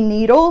like a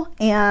needle,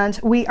 and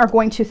we are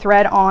going to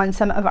thread on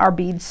some of our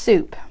bead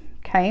soup,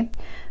 okay?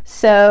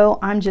 So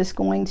I'm just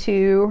going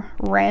to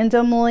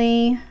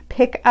randomly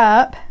pick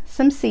up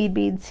some seed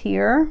beads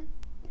here.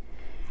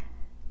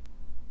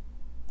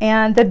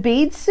 And the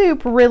bead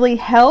soup really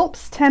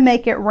helps to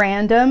make it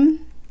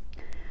random.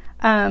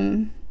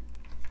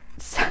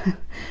 So,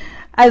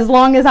 as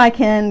long as I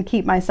can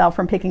keep myself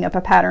from picking up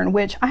a pattern,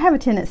 which I have a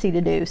tendency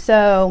to do.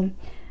 So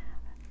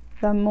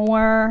the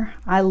more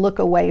I look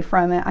away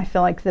from it, I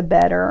feel like the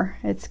better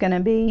it's going to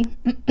be.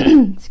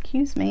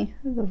 Excuse me,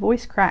 the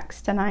voice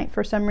cracks tonight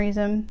for some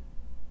reason.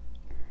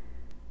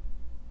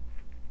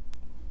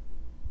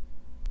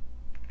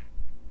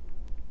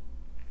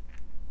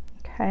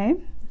 Okay,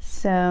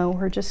 so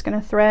we're just going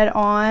to thread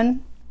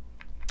on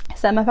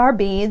some of our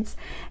beads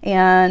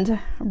and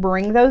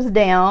bring those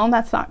down.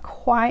 That's not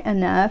quite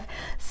enough.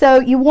 So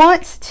you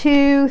want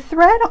to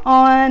thread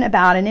on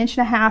about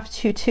 1.5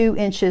 to 2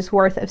 inches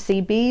worth of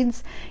seed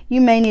beads.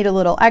 You may need a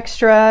little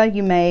extra.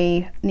 You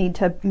may need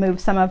to move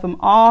some of them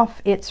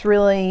off. It's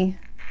really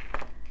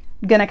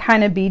gonna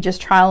kind of be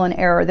just trial and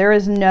error. There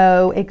is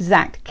no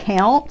exact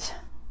count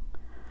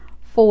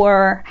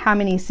for how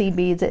many seed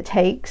beads it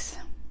takes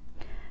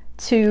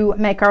to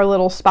make our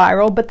little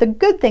spiral, but the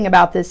good thing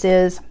about this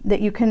is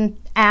that you can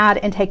add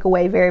and take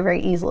away very,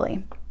 very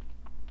easily.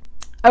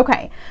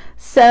 Okay,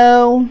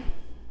 so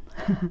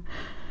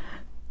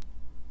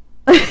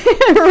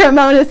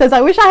Ramona says,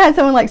 I wish I had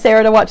someone like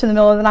Sarah to watch in the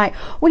middle of the night.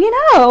 Well, you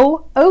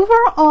know, over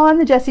on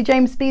the Jessie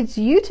James Beads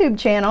YouTube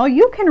channel,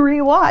 you can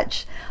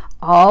rewatch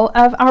all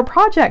of our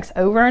projects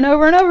over and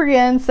over and over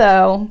again.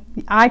 So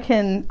I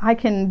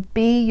can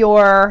be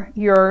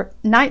your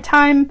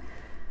nighttime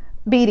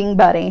beading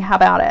buddy. How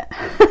about it?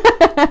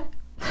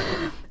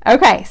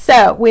 Okay,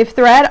 so we've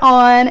thread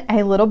on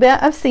a little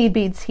bit of seed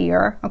beads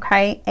here,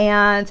 okay,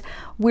 and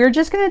we're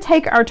just going to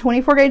take our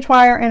 24 gauge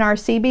wire and our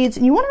seed beads,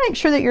 and you want to make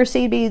sure that your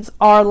seed beads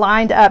are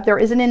lined up. There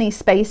isn't any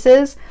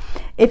spaces.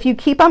 If you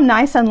keep them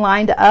nice and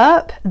lined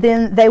up,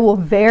 then they will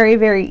very,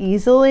 very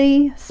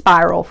easily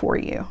spiral for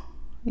you.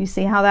 You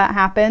see how that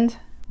happened,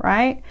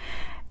 right?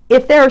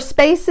 If there are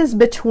spaces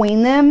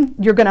between them,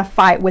 you're going to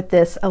fight with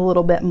this a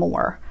little bit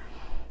more.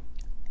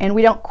 And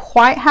we don't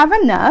quite have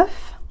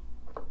enough,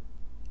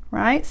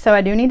 right? So I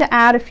do need to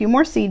add a few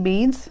more seed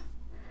beads,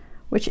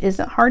 which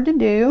isn't hard to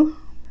do,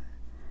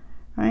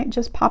 right?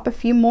 Just pop a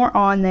few more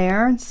on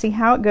there and see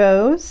how it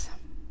goes.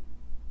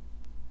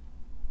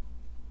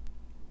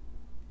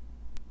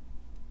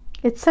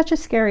 It's such a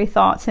scary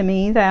thought to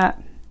me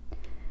that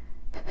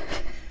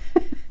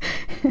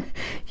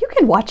you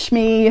can watch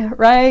me,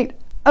 right?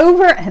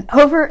 Over and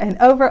over and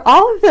over,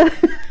 all of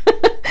the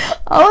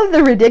all of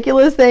the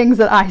ridiculous things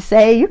that I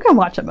say, you can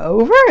watch them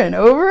over and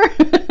over.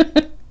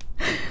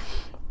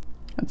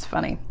 That's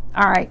funny.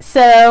 All right,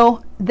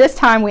 so this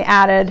time we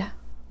added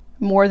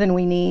more than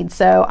we need,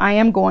 so I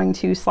am going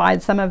to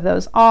slide some of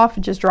those off,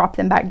 just drop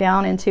them back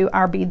down into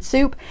our bead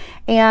soup,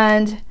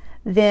 and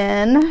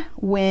then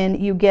when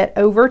you get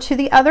over to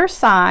the other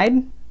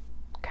side,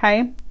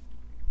 okay,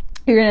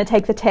 you're going to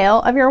take the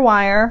tail of your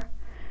wire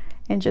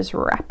and just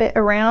wrap it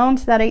around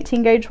that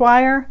 18 gauge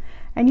wire,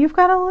 and you've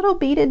got a little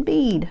beaded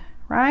bead,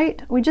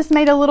 right? We just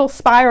made a little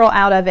spiral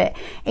out of it,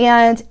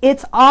 and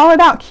it's all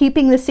about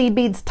keeping the seed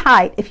beads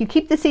tight. If you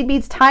keep the seed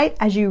beads tight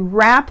as you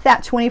wrap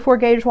that 24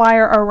 gauge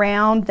wire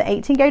around the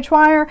 18 gauge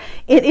wire,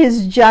 it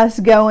is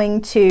just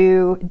going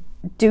to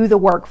do the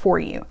work for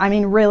you. I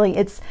mean,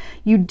 really,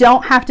 you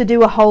don't have to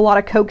do a whole lot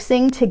of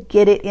coaxing to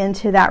get it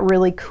into that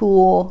really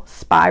cool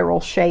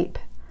spiral shape.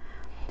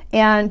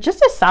 And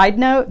just a side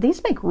note,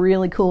 these make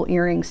really cool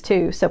earrings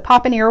too. So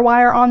pop an ear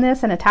wire on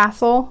this and a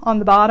tassel on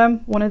the bottom,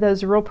 one of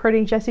those real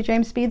pretty Jessie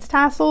James Beads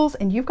tassels,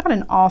 and you've got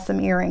an awesome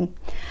earring.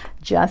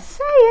 Just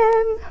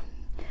saying.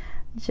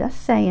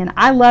 Just saying.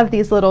 I love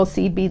these little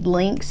seed bead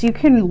links. You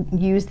can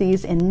use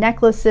these in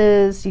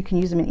necklaces. You can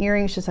use them in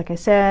earrings, just like I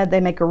said. They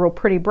make a real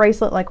pretty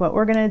bracelet like what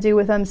we're going to do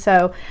with them.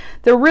 So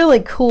they're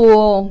really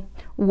cool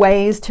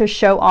ways to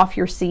show off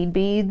your seed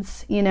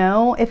beads. You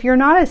know, if you're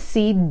not a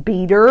seed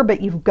beader,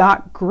 but you've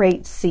got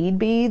great seed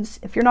beads,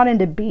 if you're not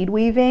into bead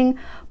weaving,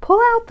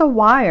 pull out the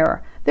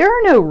wire. There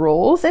are no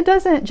rules. It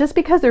doesn't, just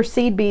because they're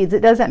seed beads, it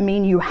doesn't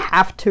mean you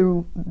have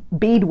to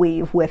bead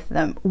weave with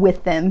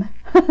them.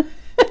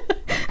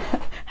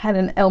 Had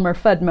an Elmer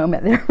Fudd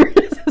moment there for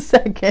just a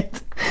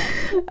second.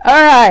 All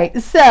right,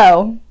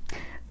 so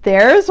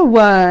there's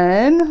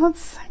one.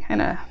 Let's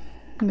kind of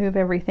move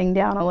everything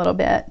down a little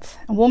bit.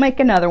 And we'll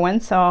make another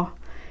one so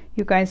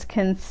you guys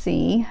can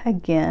see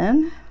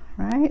again,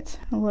 right?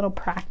 A little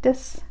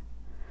practice.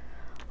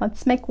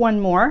 Let's make one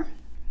more.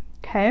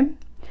 Okay,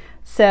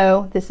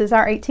 so this is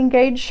our 18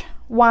 gauge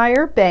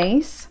wire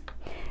base.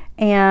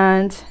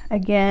 And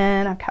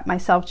again, I cut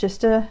myself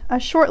just a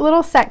short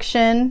little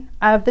section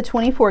of the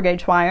 24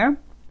 gauge wire.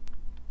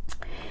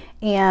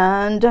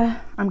 And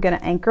I'm going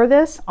to anchor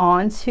this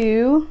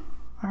onto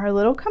our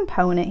little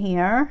component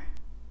here.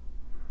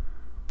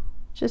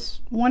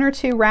 Just 1 or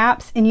 2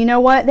 wraps. And you know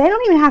what? They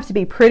don't even have to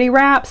be pretty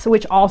wraps,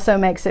 which also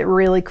makes it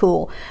really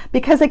cool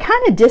because they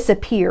kind of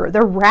disappear.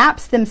 The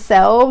wraps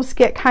themselves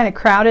get kind of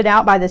crowded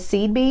out by the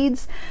seed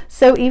beads.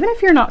 So even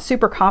if you're not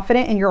super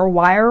confident in your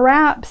wire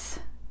wraps,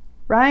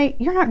 right,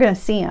 you're not going to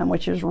see them,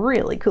 which is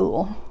really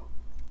cool.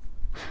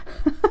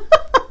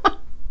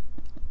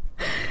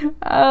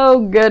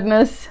 Oh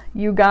goodness,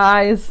 you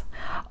guys.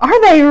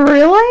 Are they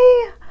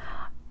really?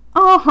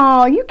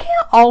 You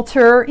can't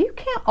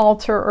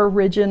alter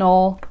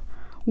original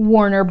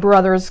Warner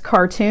Brothers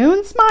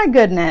cartoons. My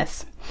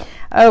goodness.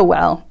 Oh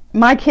well,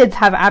 my kids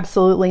have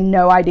absolutely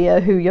no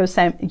idea who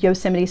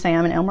Yosemite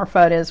Sam and Elmer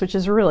Fudd is, which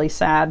is really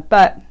sad,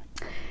 but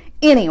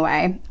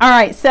anyway. All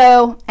right,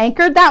 so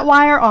anchored that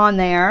wire on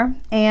there,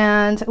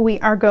 and we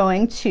are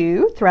going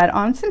to thread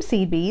on some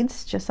seed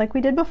beads just like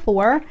we did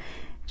before,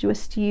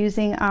 just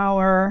using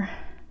our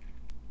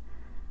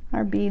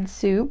bead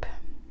soup.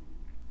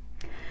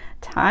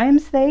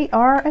 Times they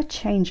are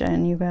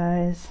a-changin', you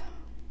guys.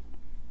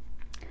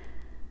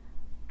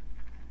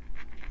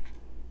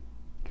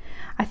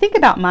 I think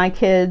about my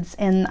kids,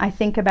 and I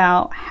think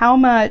about how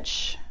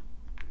much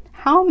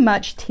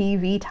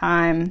TV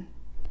time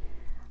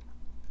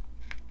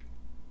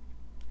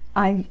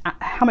I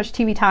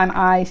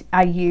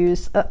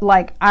use.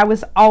 Like, I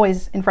was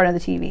always in front of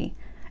the TV,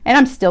 and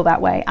I'm still that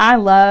way. I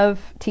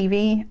love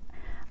TV.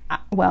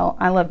 Well,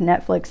 I love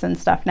Netflix and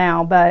stuff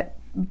now, but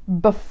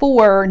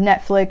before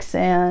Netflix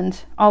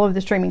and all of the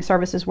streaming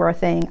services were a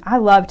thing, I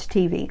loved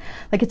TV.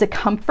 Like, it's a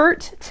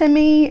comfort to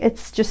me.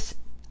 It's just,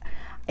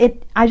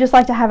 I just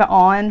like to have it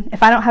on.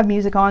 If I don't have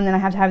music on, then I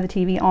have to have the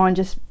TV on.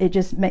 It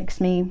just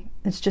makes me,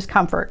 it's just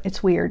comfort.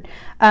 It's weird.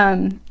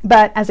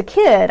 But as a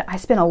kid, I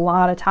spent a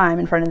lot of time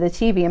in front of the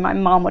TV, and my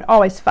mom would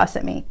always fuss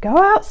at me. Go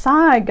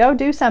outside, go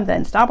do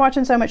something. Stop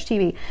watching so much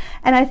TV.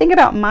 And I think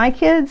about my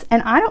kids,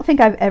 and I don't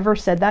think I've ever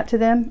said that to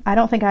them. I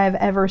don't think I have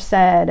ever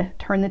said,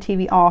 turn the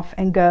TV off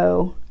and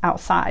go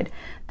outside.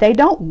 They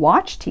don't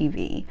watch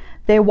TV.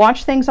 They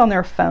watch things on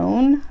their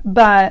phone,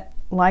 but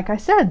like I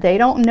said, they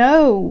don't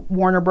know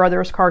Warner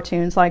Brothers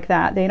cartoons like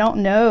that. They don't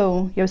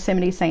know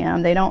Yosemite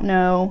Sam. They don't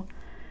know,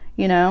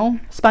 you know,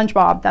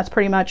 SpongeBob. That's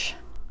pretty much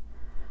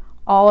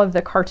all of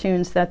the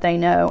cartoons that they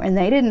know. And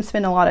they didn't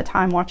spend a lot of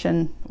time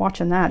watching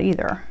that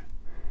either.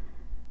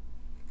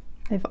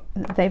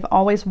 They've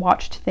always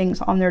watched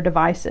things on their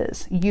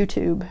devices.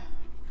 YouTube,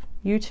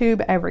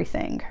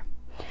 everything.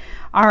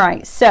 All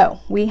right,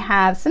 so we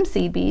have some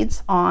seed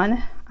beads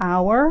on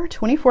our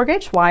 24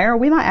 gauge wire.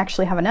 We might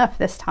actually have enough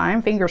this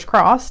time, fingers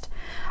crossed.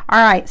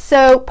 All right,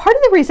 so part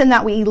of the reason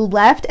that we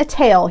left a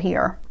tail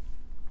here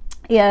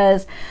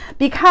is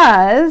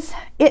because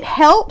it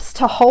helps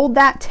to hold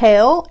that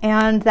tail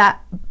and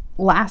that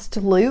last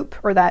loop,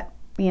 or that,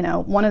 you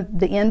know, one of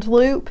the end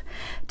loop,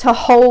 to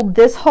hold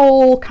this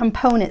whole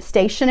component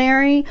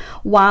stationary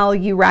while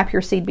you wrap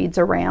your seed beads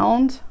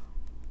around.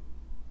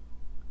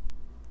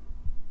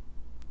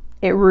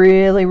 It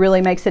really,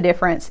 really makes a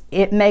difference.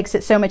 It makes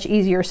it so much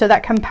easier. So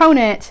that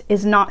component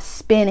is not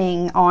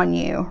spinning on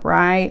you,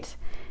 right?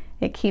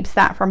 It keeps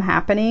that from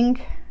happening.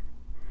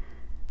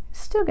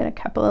 Still get a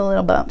couple of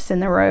little bumps in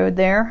the road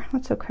there.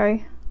 That's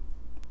okay.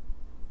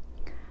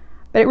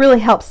 But it really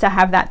helps to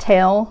have that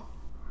tail.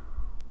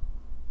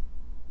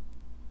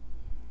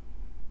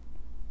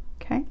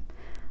 Okay.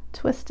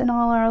 Twisting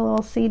all our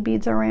little seed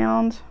beads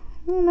around.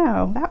 Oh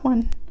no, that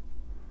one.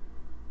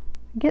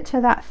 Get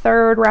to that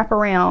third wrap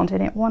around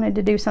and it wanted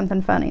to do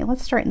something funny.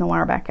 Let's straighten the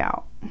wire back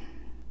out.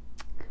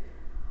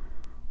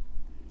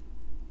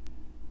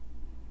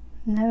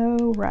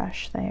 No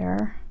rush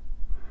there.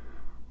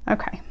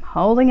 Okay,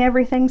 holding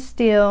everything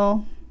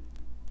still.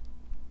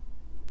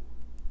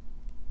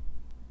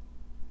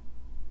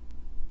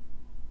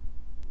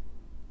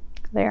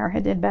 There,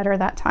 it did better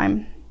that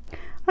time.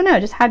 I know,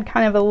 just had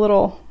kind of a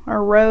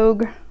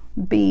rogue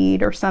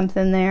bead or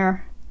something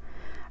there.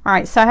 All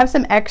right, so I have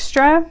some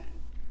extra.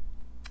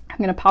 I'm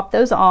going to pop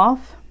those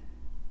off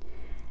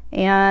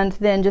and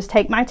then just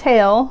take my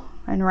tail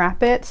and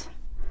wrap it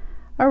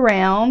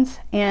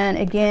around. And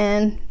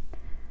again,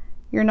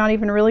 you're not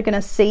even really going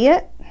to see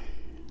it,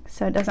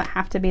 so it doesn't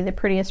have to be the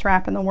prettiest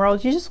wrap in the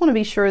world. You just want to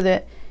be sure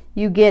that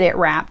you get it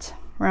wrapped,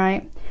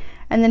 right?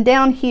 And then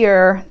down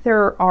here,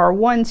 there are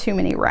one too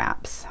many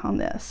wraps on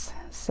this.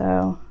 So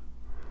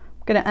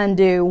I'm going to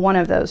undo one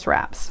of those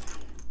wraps.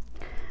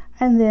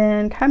 And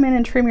then come in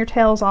and trim your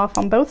tails off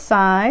on both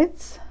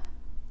sides.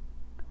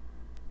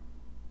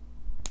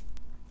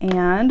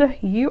 And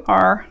you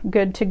are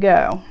good to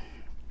go.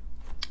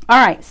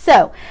 All right,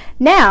 so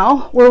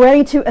now we're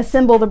ready to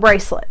assemble the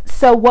bracelet.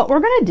 So what we're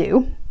going to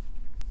do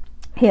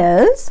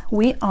is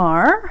we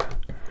are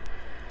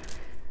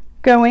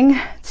going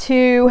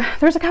to,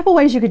 there's a couple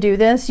ways you could do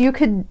this. You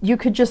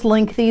could just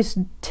link these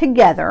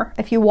together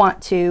if you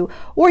want to,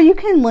 or you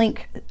can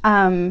link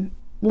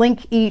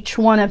each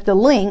one of the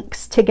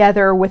links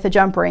together with a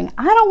jump ring.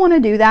 I don't want to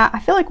do that. I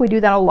feel like we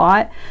do that a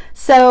lot.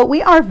 So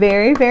we are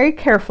very, very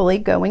carefully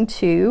going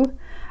to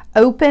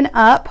open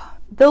up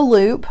the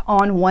loop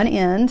on one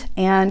end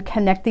and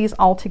connect these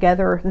all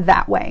together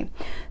that way.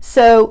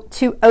 So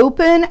to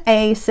open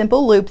a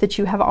simple loop that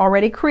you have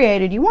already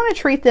created, you want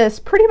to treat this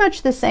pretty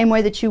much the same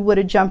way that you would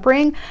a jump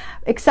ring,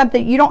 except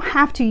that you don't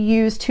have to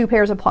use 2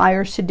 pairs of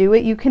pliers to do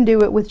it. You can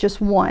do it with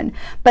just one.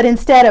 But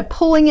instead of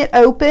pulling it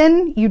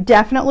open, you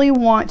definitely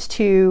want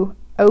to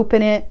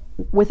open it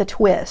with a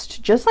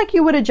twist, just like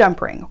you would a jump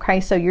ring.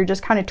 Okay, so you're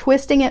just kind of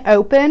twisting it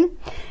open,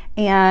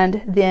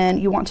 and then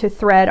you want to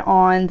thread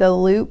on the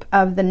loop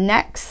of the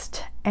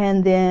next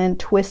and then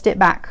twist it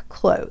back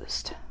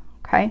closed.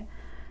 Okay,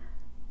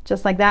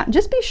 just like that.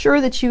 Just be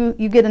sure that you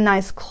get a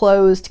nice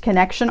closed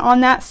connection on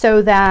that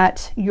so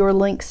that your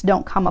links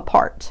don't come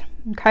apart.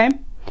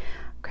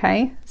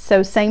 Okay,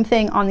 so same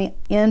thing on the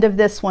end of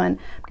this one.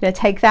 I'm going to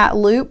take that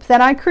loop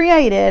that I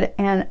created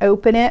and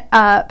open it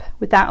up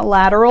with that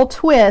lateral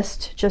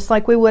twist, just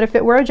like we would if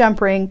it were a jump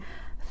ring.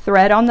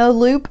 Thread on the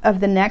loop of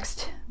the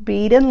next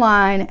bead in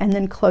line and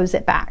then close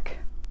it back.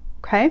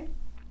 Okay.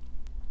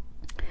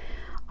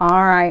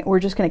 All right,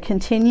 we're just going to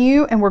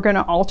continue and we're going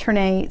to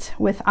alternate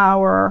with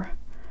our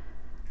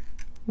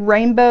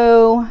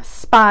rainbow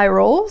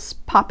spirals,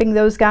 popping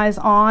those guys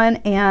on,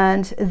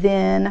 and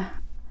then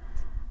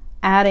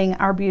adding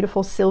our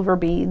beautiful silver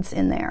beads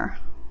in there.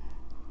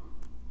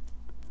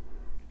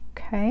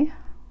 Okay.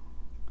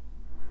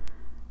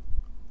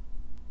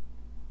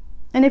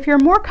 And if you're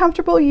more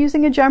comfortable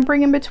using a jump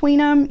ring in between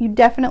them, you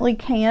definitely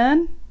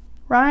can,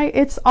 right?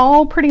 It's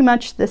all pretty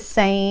much the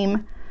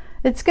same.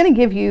 It's going to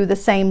give you the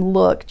same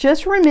look.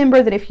 Just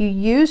remember that if you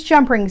use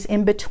jump rings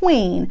in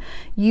between,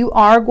 you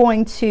are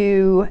going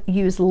to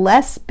use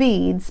less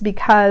beads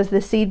because the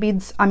seed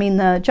beads,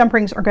 the jump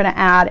rings are going to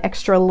add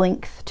extra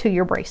length to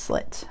your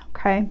bracelet,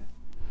 okay?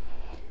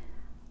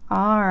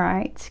 All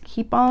right,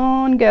 keep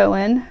on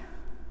going.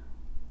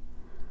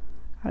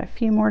 Got a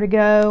few more to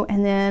go,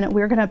 and then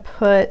we're going to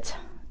put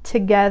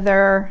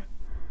together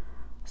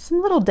some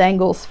little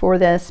dangles for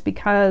this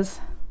because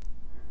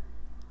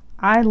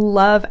I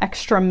love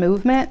extra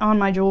movement on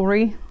my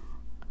jewelry.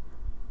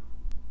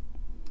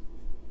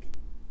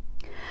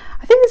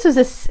 I think this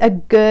is a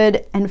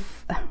good and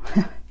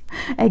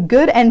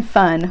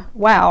fun.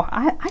 Wow,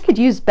 I could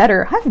use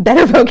better. I have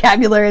better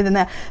vocabulary than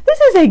that. This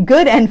is a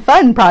good and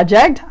fun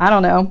project. I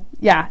don't know.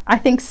 Yeah, I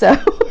think so.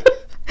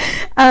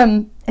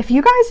 If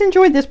you guys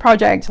enjoyed this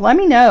project, let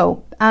me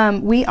know.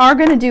 We are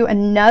going to do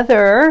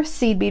another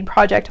seed bead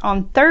project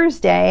on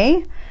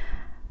Thursday,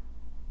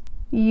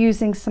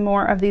 using some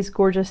more of these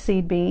gorgeous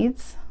seed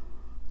beads.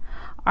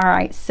 All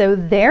right, so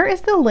there is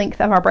the length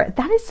of our bracelet.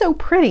 That is so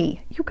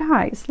pretty. You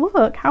guys,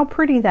 look how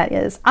pretty that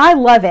is. I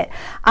love it.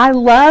 I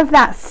love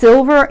that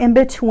silver in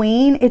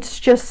between. It's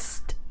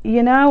just,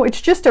 you know,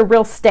 it's just a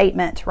real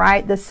statement,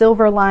 right? The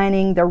silver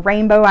lining, the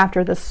rainbow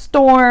after the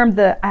storm,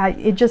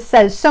 it just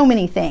says so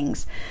many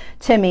things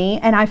to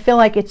me. And I feel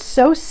like it's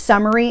so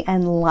summery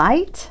and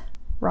light,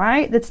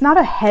 right? It's not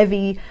a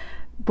heavy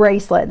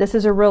bracelet. This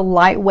is a real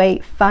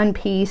lightweight, fun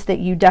piece that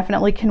you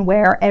definitely can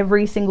wear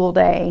every single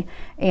day,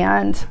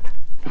 and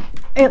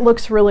it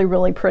looks really,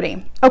 really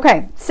pretty.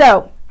 Okay,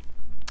 so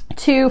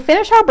to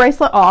finish our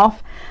bracelet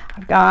off,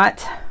 I've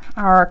got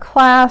our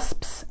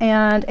clasps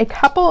and a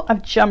couple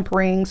of jump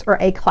rings, or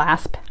a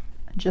clasp,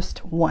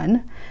 just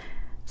one,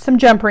 some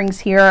jump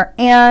rings here,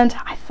 and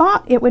I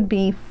thought it would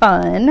be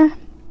fun.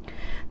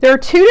 There are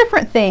two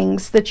different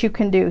things that you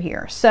can do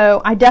here.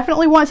 So I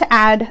definitely want to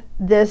add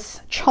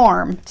this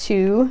charm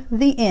to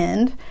the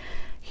end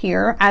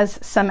here as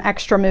some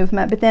extra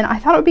movement, but then I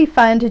thought it would be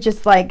fun to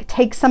just like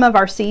take some of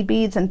our seed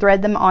beads and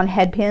thread them on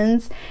head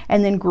pins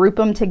and then group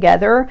them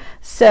together.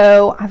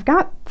 So I've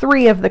got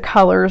 3 of the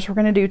colors. We're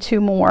going to do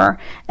 2 more.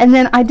 And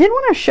then I did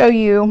want to show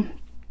you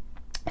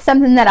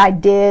something that I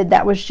did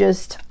that was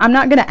just, I'm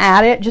not going to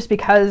add it just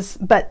because,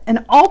 but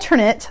an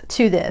alternate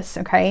to this,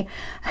 okay?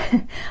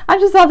 I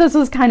just thought this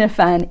was kind of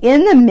fun.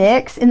 In the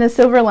mix, in the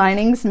silver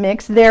linings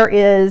mix, there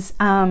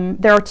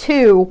are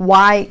 2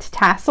 white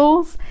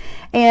tassels,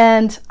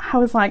 and I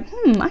was like,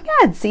 I can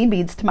add seed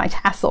beads to my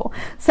tassel.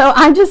 So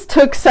I just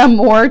took some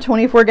more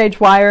 24 gauge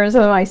wires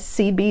of my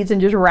seed beads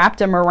and just wrapped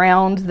them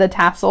around the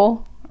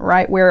tassel,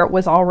 right where it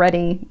was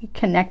already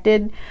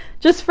connected,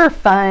 just for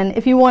fun.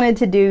 If you wanted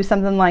to do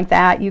something like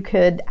that, you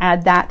could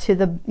add that to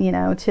the,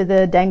 to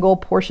the dangle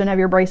portion of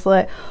your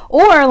bracelet.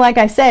 Or like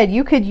I said,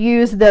 you could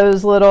use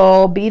those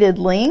little beaded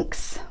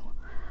links.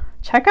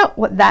 Check out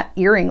what that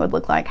earring would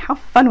look like. How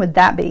fun would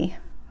that be?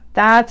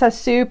 That's a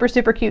super,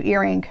 super cute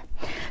earring.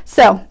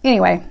 So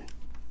anyway,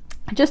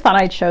 I just thought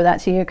I'd show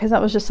that to you because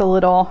that was just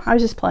I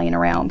was just playing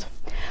around.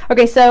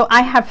 Okay, so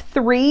I have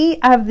 3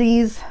 of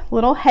these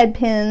little head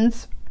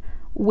pins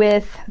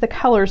with the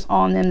colors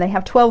on them. They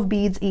have 12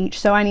 beads each,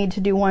 so I need to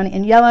do one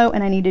in yellow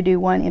and I need to do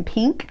one in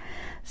pink.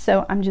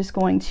 So I'm just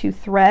going to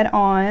thread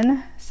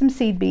on some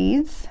seed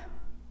beads.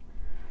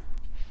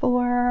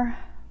 4,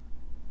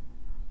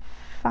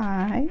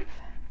 5,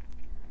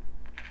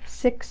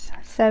 6,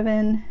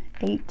 7,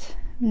 8,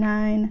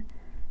 9,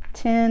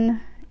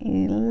 10,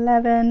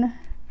 11,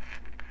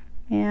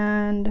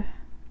 and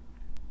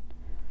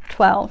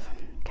 12.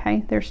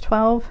 Okay, there's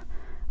 12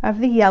 of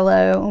the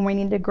yellow, and we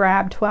need to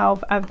grab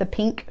 12 of the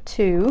pink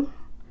too.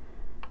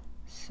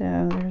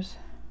 So there's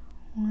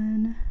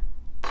 1,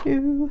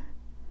 2,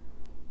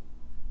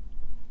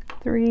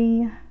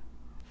 3,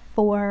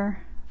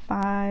 4,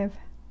 5,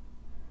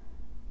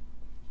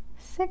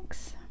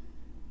 6,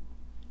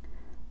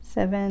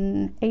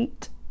 7,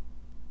 8,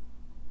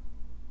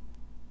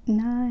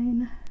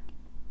 9,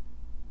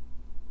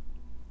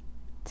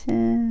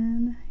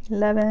 10,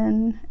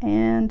 11,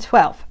 and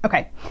 12.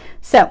 Okay,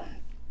 so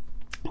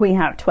we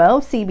have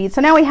 12 seed beads.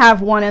 So now we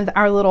have one of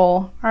our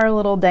little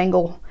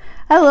dangle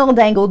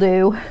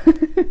do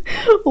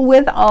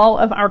with all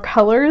of our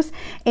colors,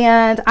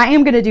 and I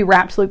am going to do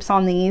wrapped loops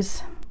on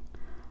these.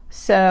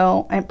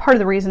 So, and part of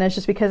the reason is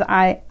just because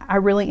I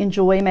really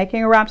enjoy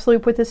making a wrapped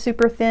loop with a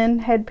super thin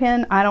head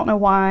pin. I don't know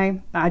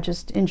why, I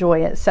just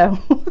enjoy it. So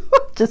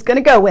just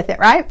gonna go with it,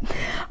 right?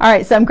 All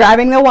right, so I'm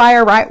grabbing the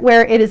wire right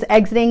where it is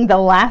exiting the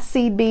last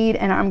seed bead,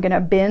 and I'm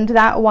gonna bend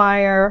that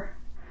wire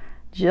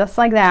just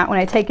like that. When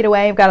I take it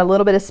away, I've got a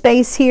little bit of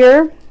space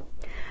here.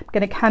 I'm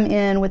going to come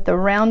in with the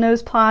round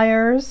nose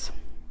pliers.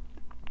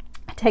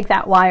 Take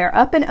that wire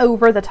up and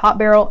over the top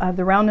barrel of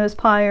the round nose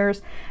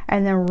pliers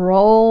and then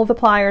roll the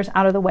pliers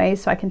out of the way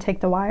so I can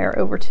take the wire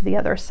over to the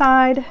other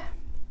side.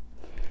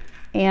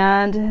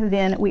 And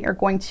then we are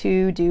going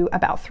to do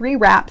about 3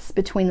 wraps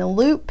between the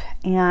loop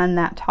and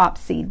that top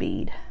seed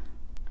bead.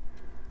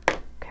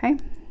 Okay.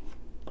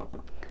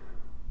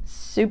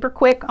 Super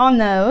quick on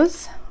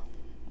those.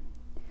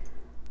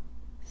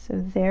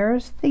 So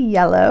there's the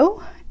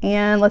yellow,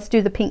 and let's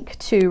do the pink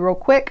too real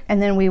quick,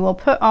 and then we will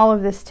put all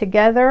of this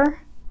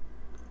together.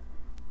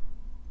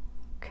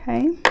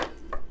 Okay.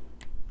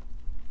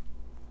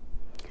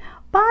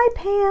 Bye,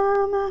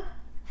 Pam.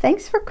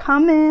 Thanks for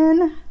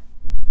coming.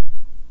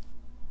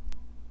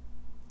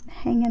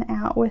 Hanging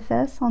out with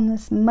us on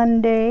this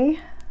Monday.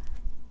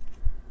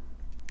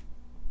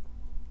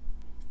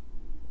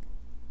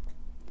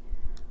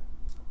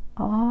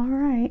 All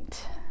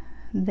right,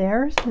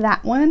 there's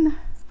that one.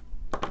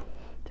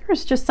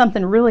 There's just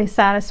something really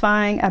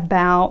satisfying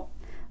about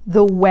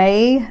the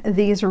way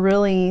these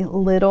really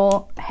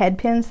little head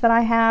pins that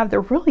I have,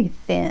 they're really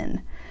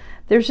thin.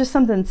 There's just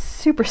something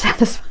super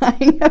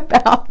satisfying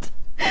about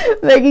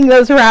making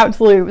those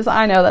wrapped loops.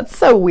 I know that's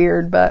so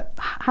weird, but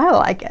I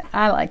like it.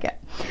 I like it.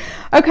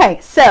 Okay,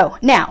 so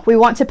now we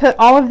want to put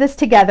all of this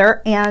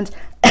together and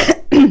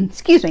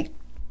excuse me.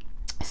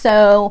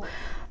 So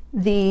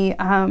the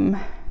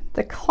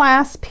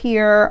clasp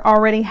here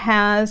already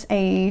has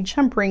a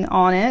jump ring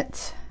on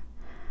it.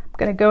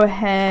 I'm going to go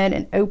ahead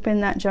and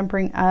open that jump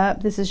ring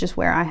up. This is just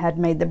where I had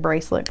made the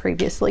bracelet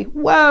previously.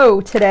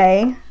 Whoa,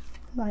 today.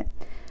 I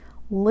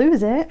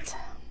lose it.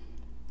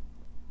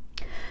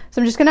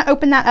 So I'm just going to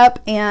open that up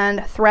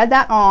and thread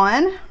that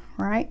on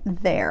right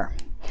there.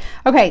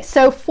 Okay,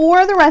 so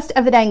for the rest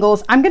of the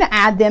dangles, I'm going to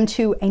add them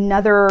to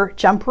another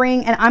jump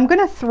ring, and I'm going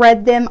to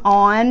thread them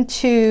on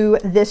to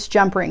this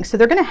jump ring. So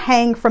they're going to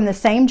hang from the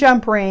same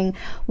jump ring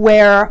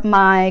where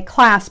my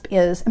clasp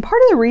is. And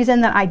part of the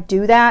reason that I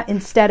do that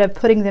instead of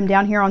putting them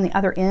down here on the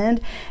other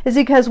end is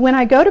because when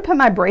I go to put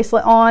my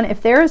bracelet on,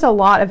 if there is a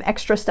lot of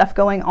extra stuff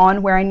going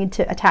on where I need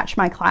to attach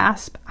my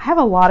clasp, I have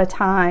a lot of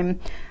time,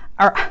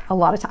 or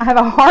I have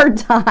a hard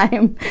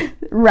time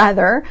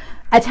rather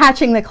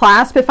attaching the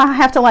clasp if I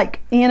have to,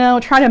 like, you know,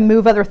 try to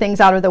move other things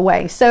out of the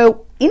way.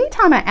 So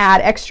anytime I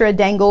add extra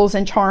dangles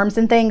and charms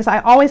and things, I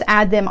always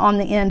add them on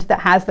the end that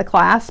has the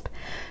clasp,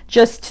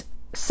 just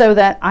so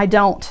that I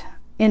don't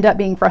end up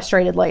being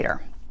frustrated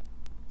later.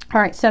 All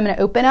right, so I'm going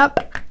to open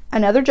up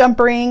another jump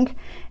ring,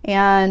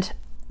 and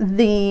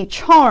the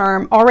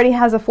charm already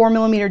has a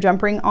 4mm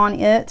jump ring on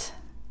it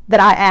that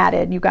I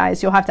added. You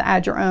guys, you'll have to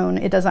add your own.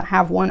 It doesn't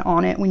have one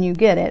on it when you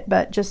get it,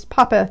 but just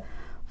pop a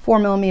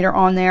 4mm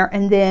on there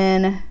and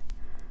then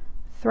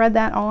thread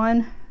that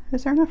on.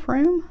 Is there enough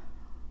room?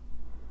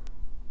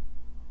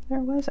 There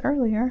was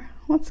earlier.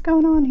 What's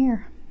going on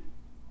here?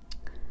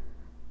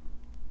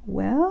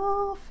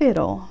 Well,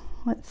 fiddle.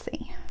 Let's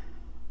see.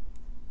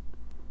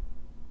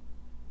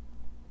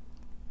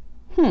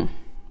 Oh,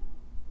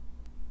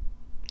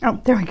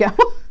 there we go.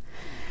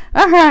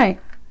 All right,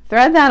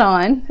 thread that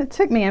on. It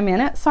took me a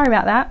minute. Sorry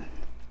about that.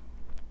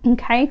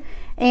 Okay,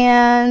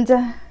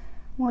 and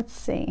let's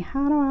see,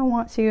 how do I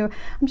want to,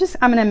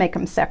 I'm going to make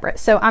them separate.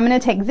 So I'm going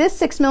to take this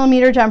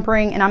 6mm jump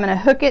ring and I'm going to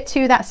hook it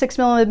to that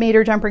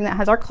 6mm jump ring that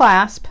has our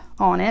clasp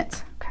on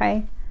it.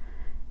 Okay,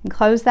 and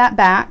close that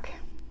back.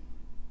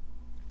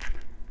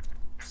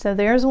 So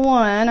there's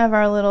one of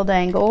our little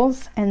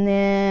dangles, and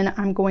then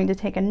I'm going to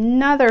take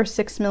another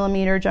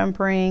 6mm jump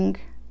ring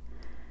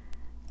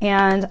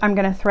and I'm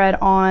going to thread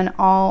on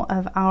all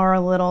of our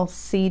little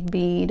seed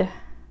bead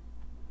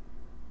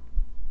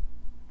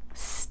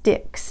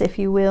sticks, if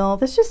you will.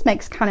 This just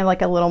makes kind of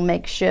like a little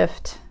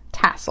makeshift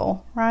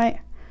tassel, right?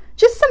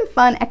 Just some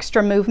fun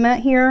extra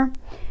movement here.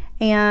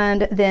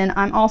 And then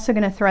I'm also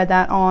going to thread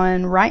that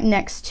on right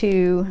next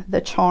to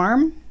the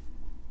charm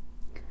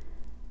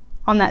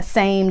on that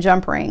same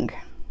jump ring,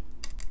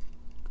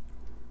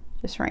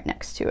 just right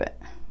next to it.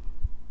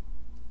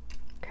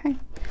 Okay,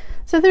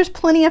 so there's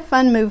plenty of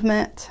fun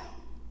movement,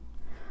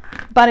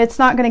 but it's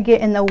not going to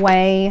get in the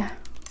way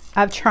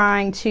of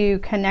trying to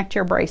connect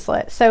your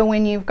bracelet. So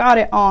when you've got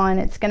it on,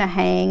 it's going to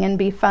hang and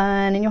be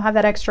fun, and you'll have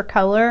that extra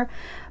color.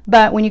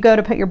 But when you go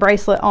to put your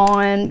bracelet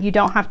on, you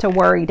don't have to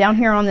worry. Down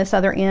here on this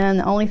other end,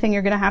 the only thing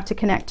you're going to have to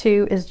connect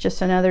to is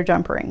just another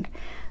jump ring.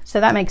 So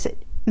that makes it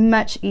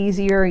much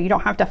easier. You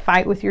don't have to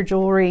fight with your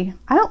jewelry.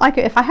 I don't like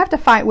it. If I have to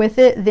fight with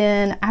it,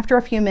 then after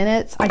a few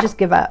minutes, I just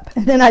give up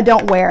and then I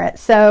don't wear it.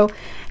 So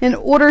in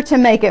order to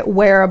make it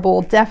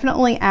wearable,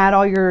 definitely add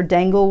all your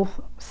dangle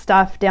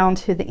stuff down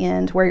to the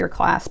end where your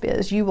clasp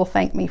is. You will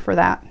thank me for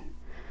that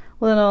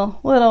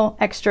little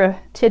extra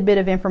tidbit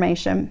of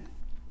information.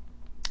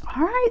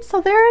 All right, so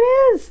there it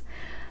is.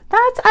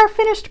 That's our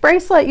finished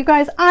bracelet, you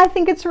guys. I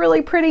think it's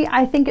really pretty.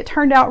 I think it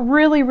turned out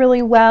really,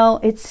 really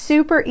well. It's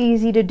super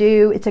easy to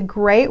do. It's a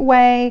great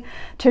way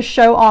to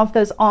show off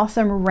those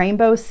awesome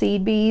rainbow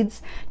seed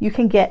beads. You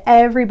can get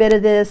every bit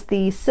of this,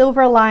 the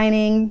silver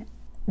lining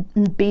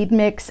bead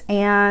mix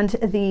and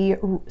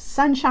the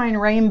Sunshine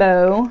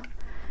Rainbow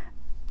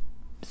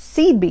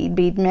seed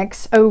bead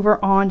mix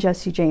over on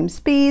Jesse James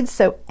Beads.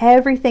 So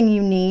everything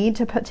you need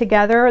to put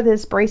together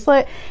this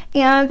bracelet,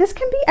 and this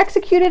can be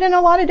executed in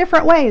a lot of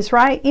different ways,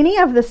 right? Any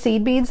of the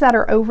seed beads that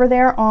are over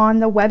there on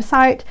the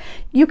website,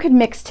 you could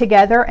mix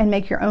together and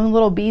make your own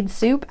little bead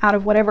soup out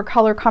of whatever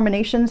color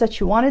combinations that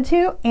you wanted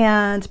to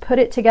and put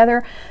it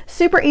together.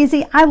 Super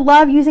easy. I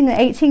love using the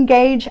 18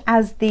 gauge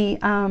as the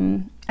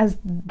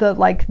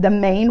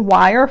main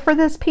wire for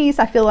this piece.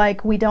 I feel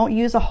like we don't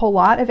use a whole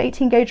lot of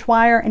 18 gauge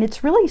wire, and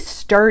it's really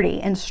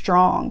sturdy and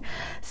strong.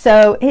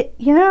 So it,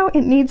 you know,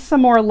 it needs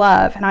some more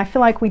love, and I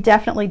feel like we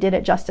definitely did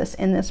it justice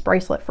in this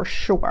bracelet for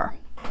sure.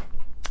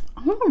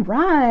 All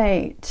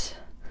right,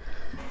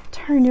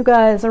 turn you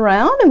guys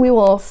around and we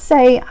will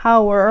say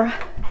our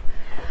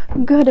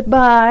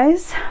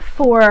goodbyes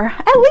for,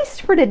 at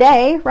least for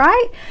today,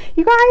 right?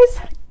 You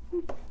guys,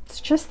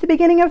 it's just the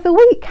beginning of the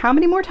week. How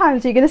many more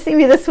times are you going to see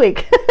me this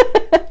week?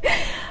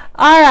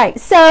 All right,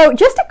 so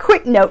just a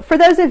quick note for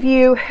those of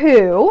you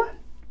who,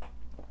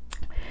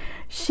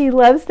 she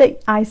loves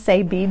that I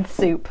say bead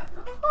soup.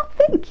 Oh,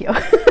 thank you.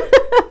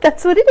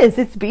 That's what it is.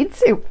 It's bead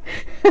soup.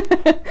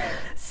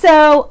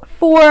 So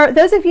for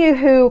those of you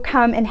who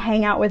come and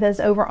hang out with us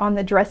over on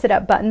the Dress It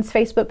Up Buttons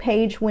Facebook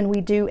page when we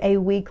do a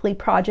weekly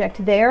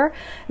project there,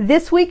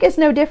 this week is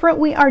no different.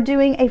 We are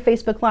doing a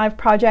Facebook Live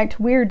project.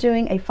 We're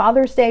doing a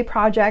Father's Day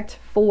project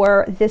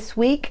for this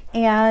week,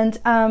 and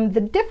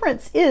the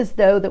difference is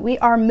though that we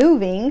are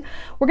moving.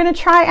 We're going to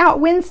try out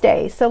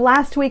Wednesday. So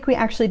last week we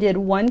actually did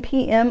 1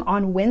 p.m.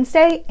 on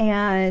Wednesday,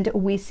 and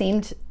we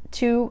seemed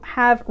to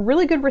have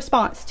really good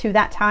response to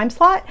that time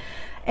slot.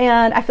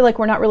 And I feel like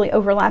we're not really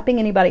overlapping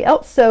anybody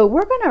else, so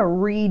we're going to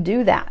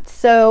redo that.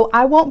 So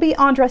I won't be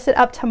on Dress It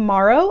Up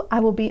tomorrow. I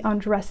will be on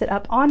Dress It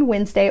Up on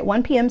Wednesday at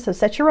 1 p.m. So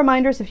set your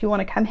reminders if you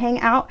want to come hang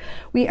out.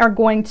 We are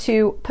going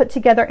to put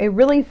together a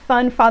really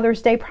fun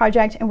Father's Day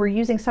project, and we're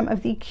using some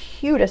of the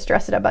cutest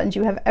Dress It Up buttons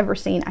you have ever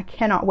seen. I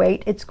cannot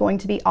wait. It's going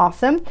to be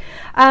awesome.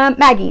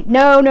 Maggie,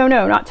 no,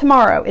 not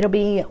tomorrow. It'll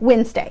be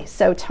Wednesday.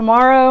 So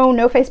tomorrow,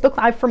 no Facebook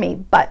Live for me,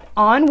 but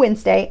on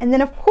Wednesday. And then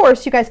of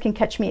course, you guys can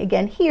catch me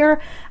again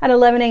here at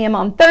 11 a.m.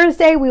 on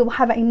Thursday. We will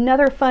have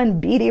another fun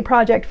beady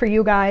project for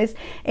you guys,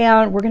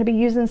 and we're going to be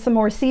using some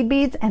more seed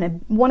beads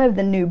and one of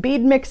the new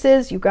bead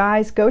mixes. You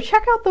guys go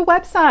check out the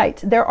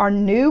website. There are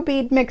new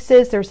bead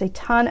mixes. There's a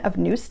ton of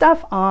new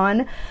stuff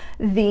on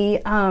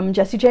the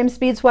Jesse James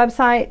Beads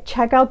website.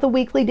 Check out the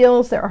weekly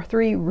deals. There are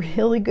 3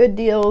 really good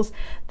deals.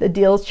 The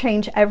deals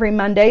change every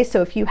Monday,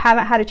 so if you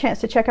haven't had a chance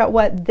to check out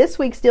what this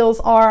week's deals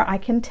are, I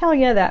can tell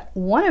you that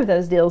one of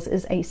those deals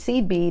is a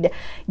seed bead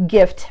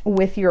gift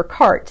with your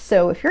cart.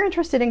 So if you're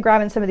interested in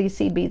grabbing some of these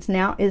seed beads,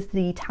 now is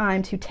the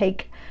time to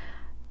take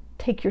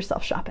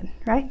yourself shopping,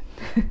 right?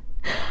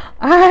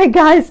 All right,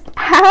 guys,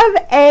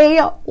 have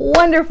a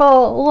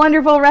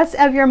wonderful rest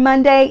of your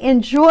Monday.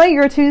 Enjoy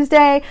your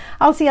Tuesday.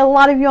 I'll see a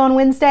lot of you on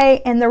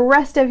Wednesday, and the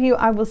rest of you,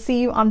 I will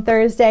see you on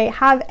Thursday.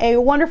 Have a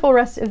wonderful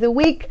rest of the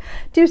week.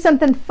 Do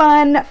something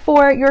fun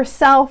for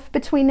yourself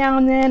between now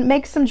and then.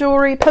 Make some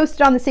jewelry, post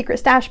it on the Secret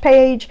Stash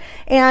page.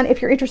 And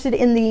if you're interested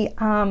in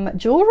the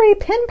jewelry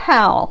pen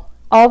pal,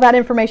 all that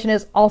information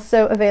is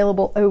also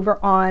available over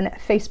on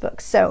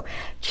Facebook. So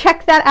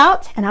check that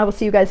out, and I will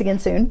see you guys again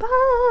soon.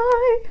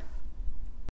 Bye.